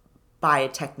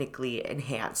biotechnically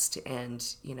enhanced,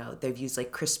 and they've used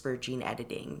like CRISPR gene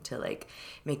editing to like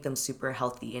make them super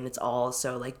healthy, and it's all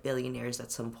so like billionaires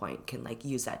at some point can like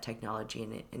use that technology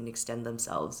and extend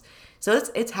themselves. So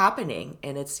it's happening,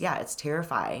 and it's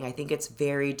terrifying. I think it's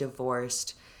very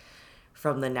divorced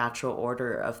from the natural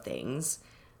order of things,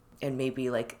 and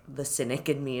maybe like the cynic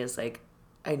in me is like,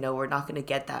 I know we're not going to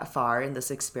get that far in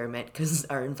this experiment because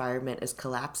our environment is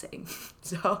collapsing.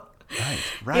 So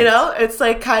Right. It's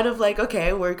like kind of like,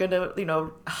 okay, we're going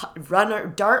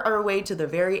to, dart our way to the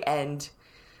very end,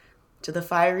 to the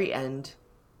fiery end.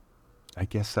 I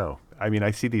guess so. I mean,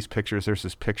 I see these pictures. There's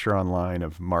this picture online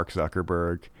of Mark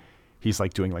Zuckerberg. He's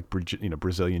like doing like,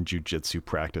 Brazilian jiu-jitsu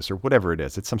practice or whatever it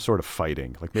is. It's some sort of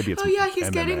fighting. Like maybe it's he's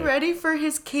MMA. Getting ready for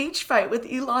his cage fight with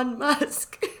Elon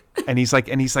Musk. And he's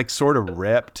like sort of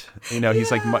ripped, he's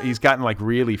gotten like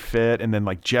really fit. And then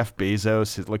like Jeff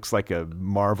Bezos, it looks like a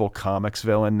Marvel Comics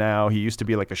villain now. He used to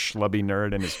be like a schlubby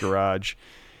nerd in his garage.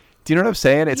 Do you know what I'm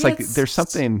saying? It's like there's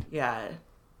something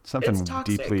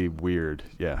deeply weird.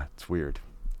 Yeah, it's weird.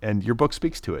 And your book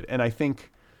speaks to it. And I think,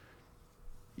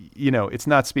 it's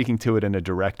not speaking to it in a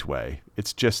direct way.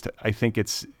 It's just, I think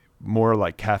it's more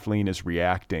like Kathleen is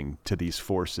reacting to these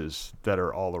forces that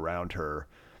are all around her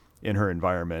in her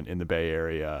environment in the Bay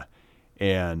Area.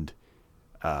 And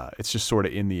it's just sort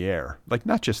of in the air, like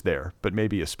not just there, but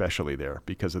maybe especially there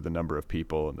because of the number of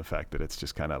people and the fact that it's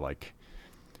just kind of like,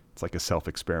 it's like a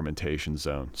self-experimentation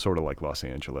zone, sort of like Los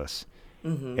Angeles.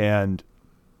 Mm-hmm. And,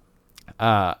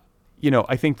 I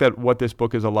think that what this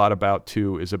book is a lot about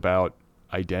too is about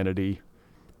identity,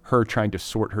 her trying to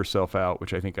sort herself out,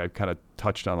 which I think I've kind of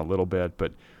touched on a little bit.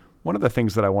 But one of the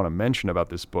things that I want to mention about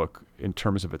this book in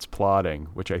terms of its plotting,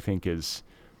 which I think is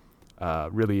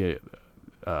really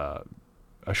a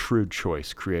shrewd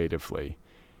choice creatively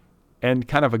and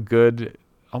kind of a good,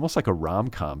 almost like a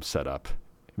rom-com setup.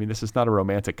 I mean, this is not a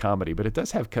romantic comedy, but it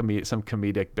does have some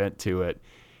comedic bent to it,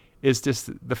 is just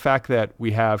the fact that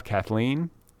we have Kathleen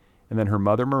and then her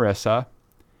mother, Marissa,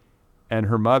 and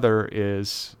her mother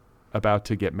is about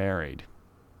to get married.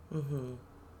 Mm-hmm.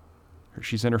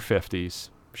 She's in her 50s.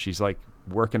 She's like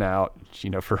working out,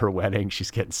 for her wedding.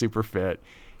 She's getting super fit.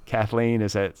 Kathleen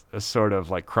is at a sort of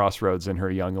like crossroads in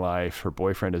her young life. Her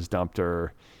boyfriend has dumped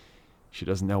her. She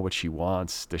doesn't know what she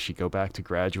wants. Does she go back to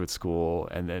graduate school?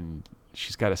 And then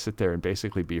she's got to sit there and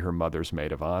basically be her mother's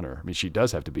maid of honor. I mean, she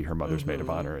does have to be her mother's maid of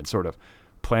honor and sort of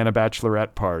plan a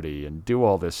bachelorette party and do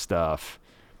all this stuff.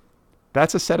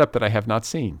 That's a setup that I have not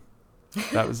seen.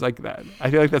 That was like that.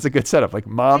 I feel like that's a good setup. Like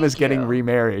mom is getting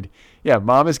remarried. Yeah,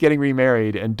 mom is getting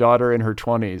remarried, and daughter in her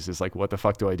 20s is like, what the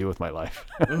fuck do I do with my life?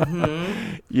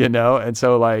 Mm-hmm. And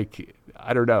so like,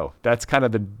 I don't know. That's kind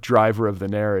of the driver of the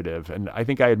narrative, and I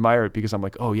think I admire it because I'm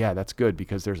like, oh yeah, that's good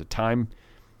because there's a time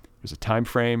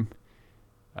frame.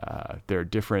 There are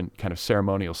different kind of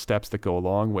ceremonial steps that go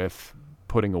along with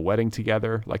putting a wedding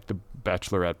together. Like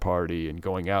bachelorette party and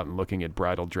going out and looking at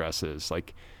bridal dresses,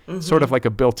 like sort of like a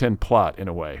built-in plot in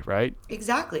a way, right?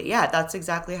 Exactly. Yeah, that's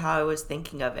exactly how I was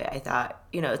thinking of it. I thought,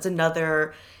 it's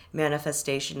another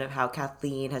manifestation of how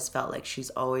Kathleen has felt like she's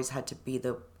always had to be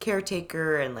the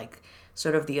caretaker and like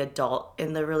sort of the adult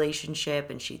in the relationship.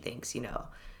 And she thinks,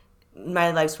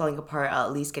 my life's falling apart. I'll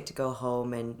at least get to go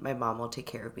home and my mom will take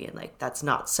care of me. And like, that's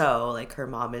not so. Like, her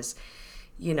mom is,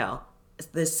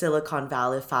 this Silicon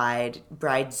Valley-fied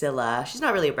bridezilla. She's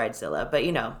not really a bridezilla, but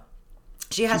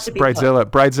she has to be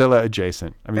bridezilla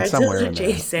adjacent. I mean, somewhere in there.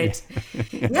 Adjacent.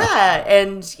 Yeah,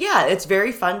 and yeah, it's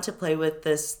very fun to play with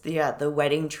this. The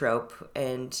wedding trope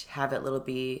and have it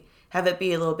be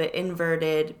a little bit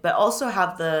inverted, but also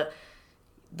have the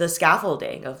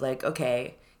scaffolding of like,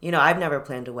 okay, I've never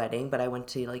planned a wedding, but I went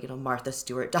to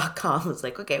MarthaStewart.com. I was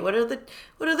like, okay, what are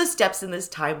the steps in this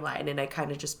timeline? And I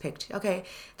kind of just picked, okay,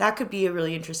 that could be a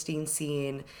really interesting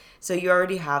scene. So you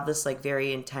already have this like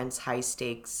very intense, high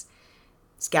stakes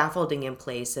scaffolding in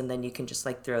place, and then you can just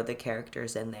like throw the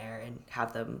characters in there and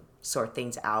have them sort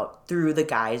things out through the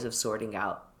guise of sorting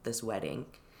out this wedding.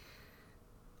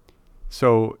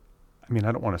 So, I mean,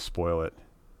 I don't want to spoil it,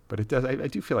 but it does. I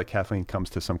do feel like Kathleen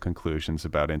comes to some conclusions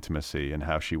about intimacy and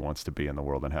how she wants to be in the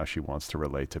world and how she wants to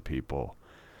relate to people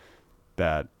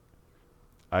that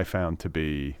I found to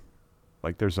be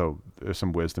like, there's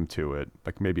some wisdom to it,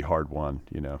 like maybe hard won,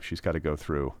 she's got to go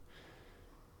through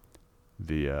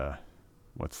the,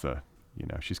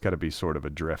 she's got to be sort of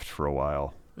adrift for a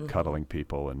while, cuddling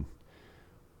people and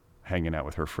hanging out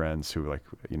with her friends who like,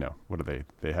 what are they?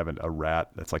 They have a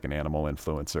rat that's like an animal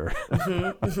influencer.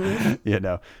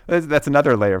 That's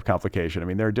another layer of complication. I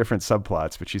mean, there are different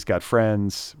subplots, but she's got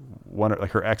friends. One,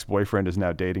 like her ex-boyfriend is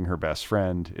now dating her best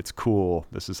friend. It's cool.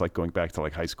 This is like going back to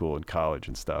like high school and college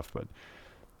and stuff, but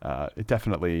it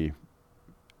definitely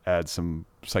adds some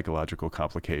psychological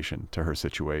complication to her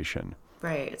situation.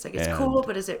 Right. It's like, it's cool,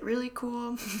 but is it really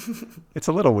cool? It's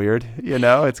a little weird,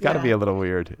 it's got to be a little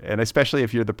weird. And especially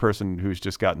if you're the person who's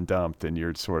just gotten dumped and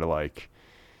you're sort of like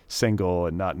single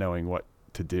and not knowing what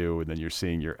to do. And then you're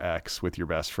seeing your ex with your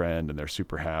best friend and they're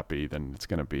super happy. Then it's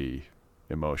going to be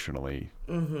emotionally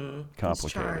complicated.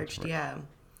 It's charged, right?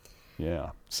 Yeah.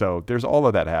 So there's all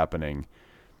of that happening.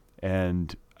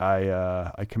 And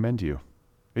I commend you.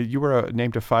 You were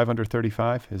named a 5 under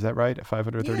 35. Is that right? A 5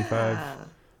 under 35?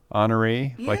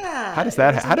 Honoree? Yeah, like, how does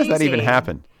that even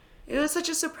happen? It was such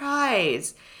a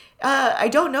surprise. I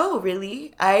don't know,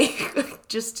 really. I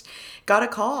just got a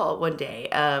call one day.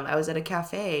 I was at a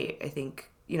cafe, I think,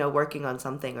 working on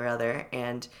something or other,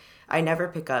 and I never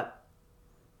pick up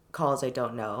calls I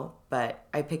don't know, but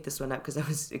I picked this one up because I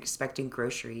was expecting a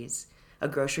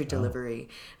grocery delivery.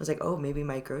 I was like, oh, maybe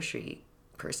my grocery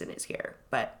person is here.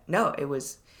 But no, it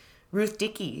was Ruth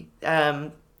Dickey,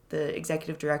 the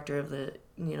executive director of the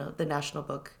National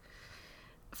Book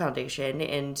Foundation.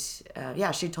 And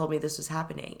she told me this was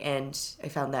happening. And I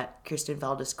found that Kirsten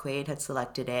Valdez Quaid had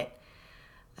selected it,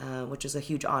 which was a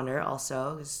huge honor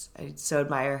also, because I so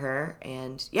admire her.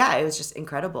 And it was just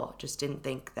incredible. Just didn't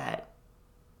think that,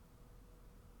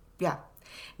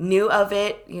 knew of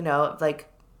it, like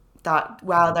thought,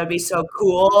 wow, that'd be so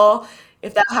cool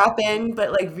if that happened,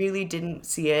 but like really didn't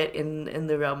see it in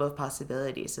the realm of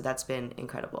possibility. So that's been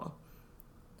incredible.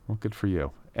 Well, good for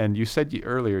you. And you said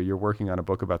earlier you're working on a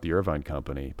book about the Irvine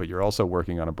Company, but you're also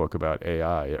working on a book about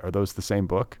AI. Are those the same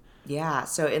book? Yeah.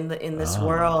 So in this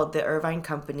world, the Irvine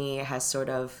Company has sort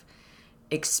of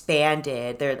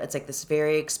expanded. It's like this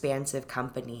very expansive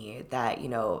company that,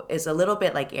 is a little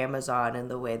bit like Amazon in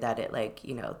the way that it like,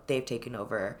 they've taken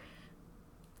over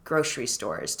grocery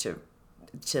stores to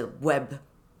web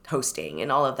hosting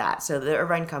and all of that. So the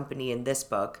Irvine Company in this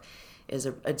book is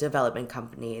a development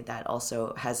company that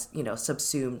also has,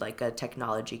 subsumed like a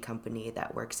technology company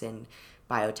that works in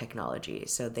biotechnology.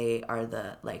 So they are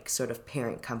the like sort of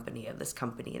parent company of this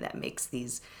company that makes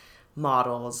these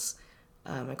models.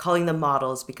 I'm calling them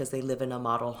models because they live in a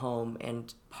model home,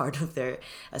 and part of their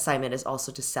assignment is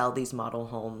also to sell these model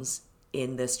homes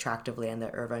in this tract of land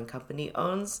that Irvine Company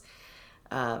owns.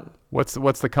 What's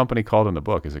the company called in the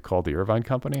book? Is it called the Irvine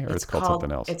Company, or it's called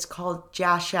something else? It's called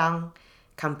Jiaxiang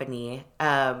Company,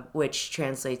 which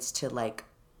translates to like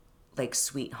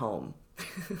sweet home.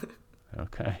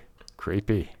 Okay,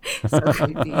 creepy. So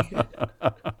creepy.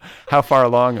 How far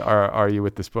along are you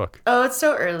with this book? Oh, it's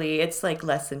so early. It's like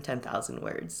less than 10,000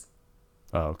 words.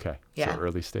 Oh, okay. Yeah. So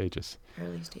early stages.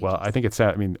 Early stages. Well, I think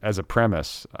as a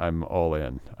premise, I'm all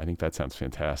in. I think that sounds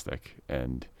fantastic.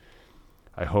 And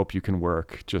I hope you can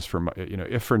work just for,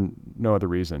 if for no other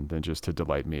reason than just to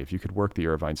delight me. If you could work the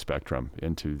Irvine spectrum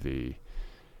into the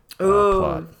Oh,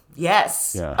 plot.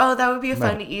 yes. Yeah. Oh, that would be a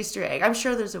fun Easter egg. I'm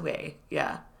sure there's a way.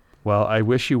 Yeah. Well, I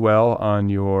wish you well on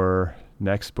your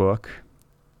next book,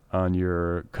 on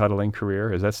your cuddling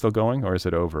career. Is that still going, or is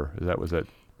it over? Was it?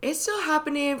 It's still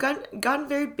happening. I've gotten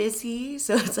very busy,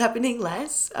 so it's happening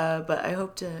less. But I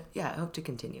hope to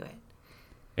continue it.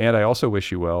 And I also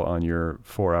wish you well on your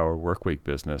 4-hour workweek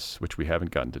business, which we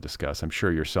haven't gotten to discuss. I'm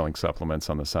sure you're selling supplements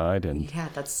on the side and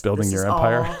building your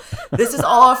empire. This is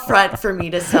all a front for me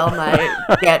to sell my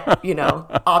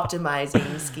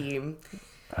optimizing scheme.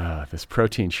 This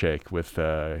protein shake with,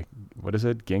 what is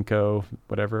it? Ginkgo,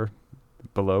 whatever,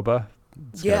 biloba.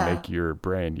 It's going to make your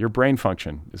brain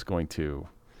function is going to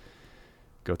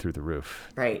go through the roof.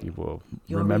 Right. You'll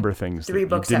remember things that you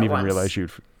books didn't at even once. realize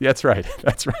you'd. That's right.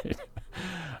 That's right.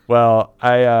 Well,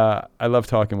 I love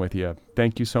talking with you.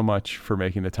 Thank you so much for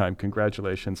making the time.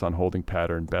 Congratulations on Holding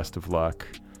Pattern. Best of luck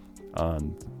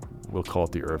on, we'll call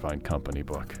it the Irvine Company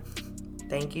book.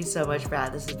 Thank you so much,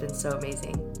 Brad. This has been so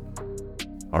amazing.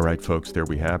 All right, folks, there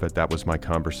we have it. That was my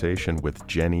conversation with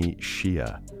Jenny Shea.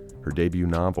 Her debut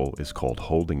novel is called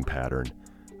Holding Pattern,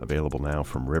 available now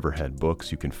from Riverhead Books.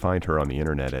 You can find her on the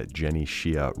internet at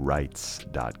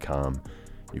jennysheawrites.com.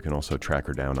 You can also track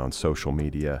her down on social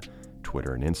media,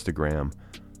 Twitter and Instagram.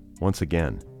 Once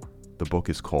again, the book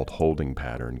is called Holding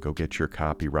Pattern. Go get your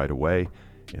copy right away.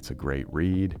 It's a great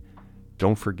read.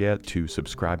 Don't forget to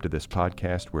subscribe to this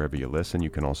podcast wherever you listen. You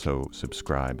can also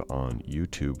subscribe on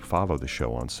YouTube. Follow the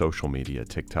show on social media,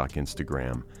 TikTok,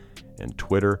 Instagram, and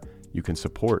Twitter. You can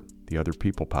support the Other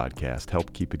People Podcast.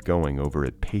 Help keep it going over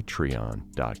at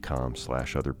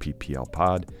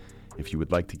patreon.com/otherpplpod. If you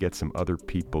would like to get some Other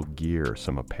People gear,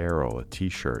 some apparel, a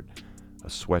t-shirt, a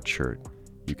sweatshirt,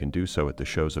 you can do so at the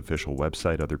show's official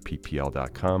website,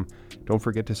 otherppl.com. Don't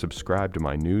forget to subscribe to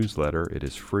my newsletter. It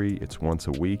is free. It's once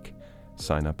a week.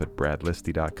 Sign up at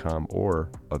bradlisty.com or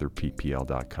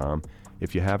otherppl.com.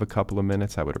 If you have a couple of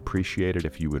minutes, I would appreciate it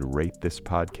if you would rate this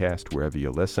podcast wherever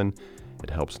you listen. It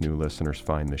helps new listeners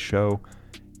find the show.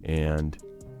 And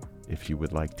if you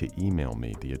would like to email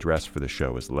me, the address for the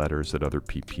show is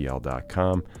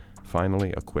letters@otherppl.com.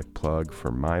 Finally, a quick plug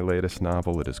for my latest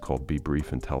novel. It is called Be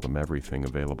Brief and Tell Them Everything,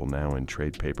 available now in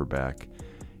trade paperback,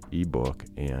 ebook,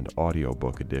 and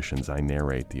audiobook editions. I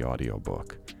narrate the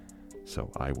audiobook,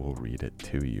 so I will read it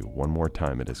to you. One more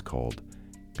time, it is called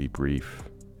Be Brief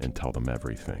and Tell Them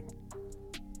Everything.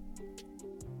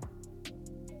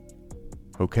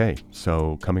 Okay,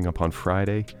 so coming up on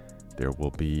Friday, there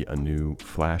will be a new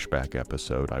flashback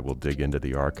episode. I will dig into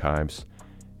the archives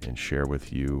and share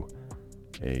with you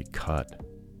a cut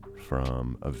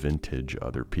from a vintage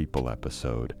Other People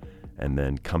episode. And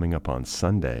then coming up on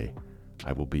Sunday,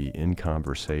 I will be in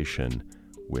conversation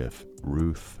with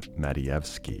Ruth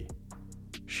Madievsky.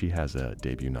 She has a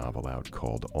debut novel out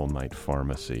called All Night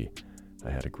Pharmacy. I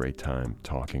had a great time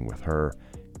talking with her,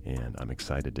 and I'm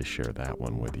excited to share that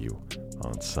one with you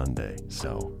on Sunday.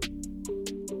 So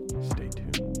stay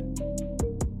tuned.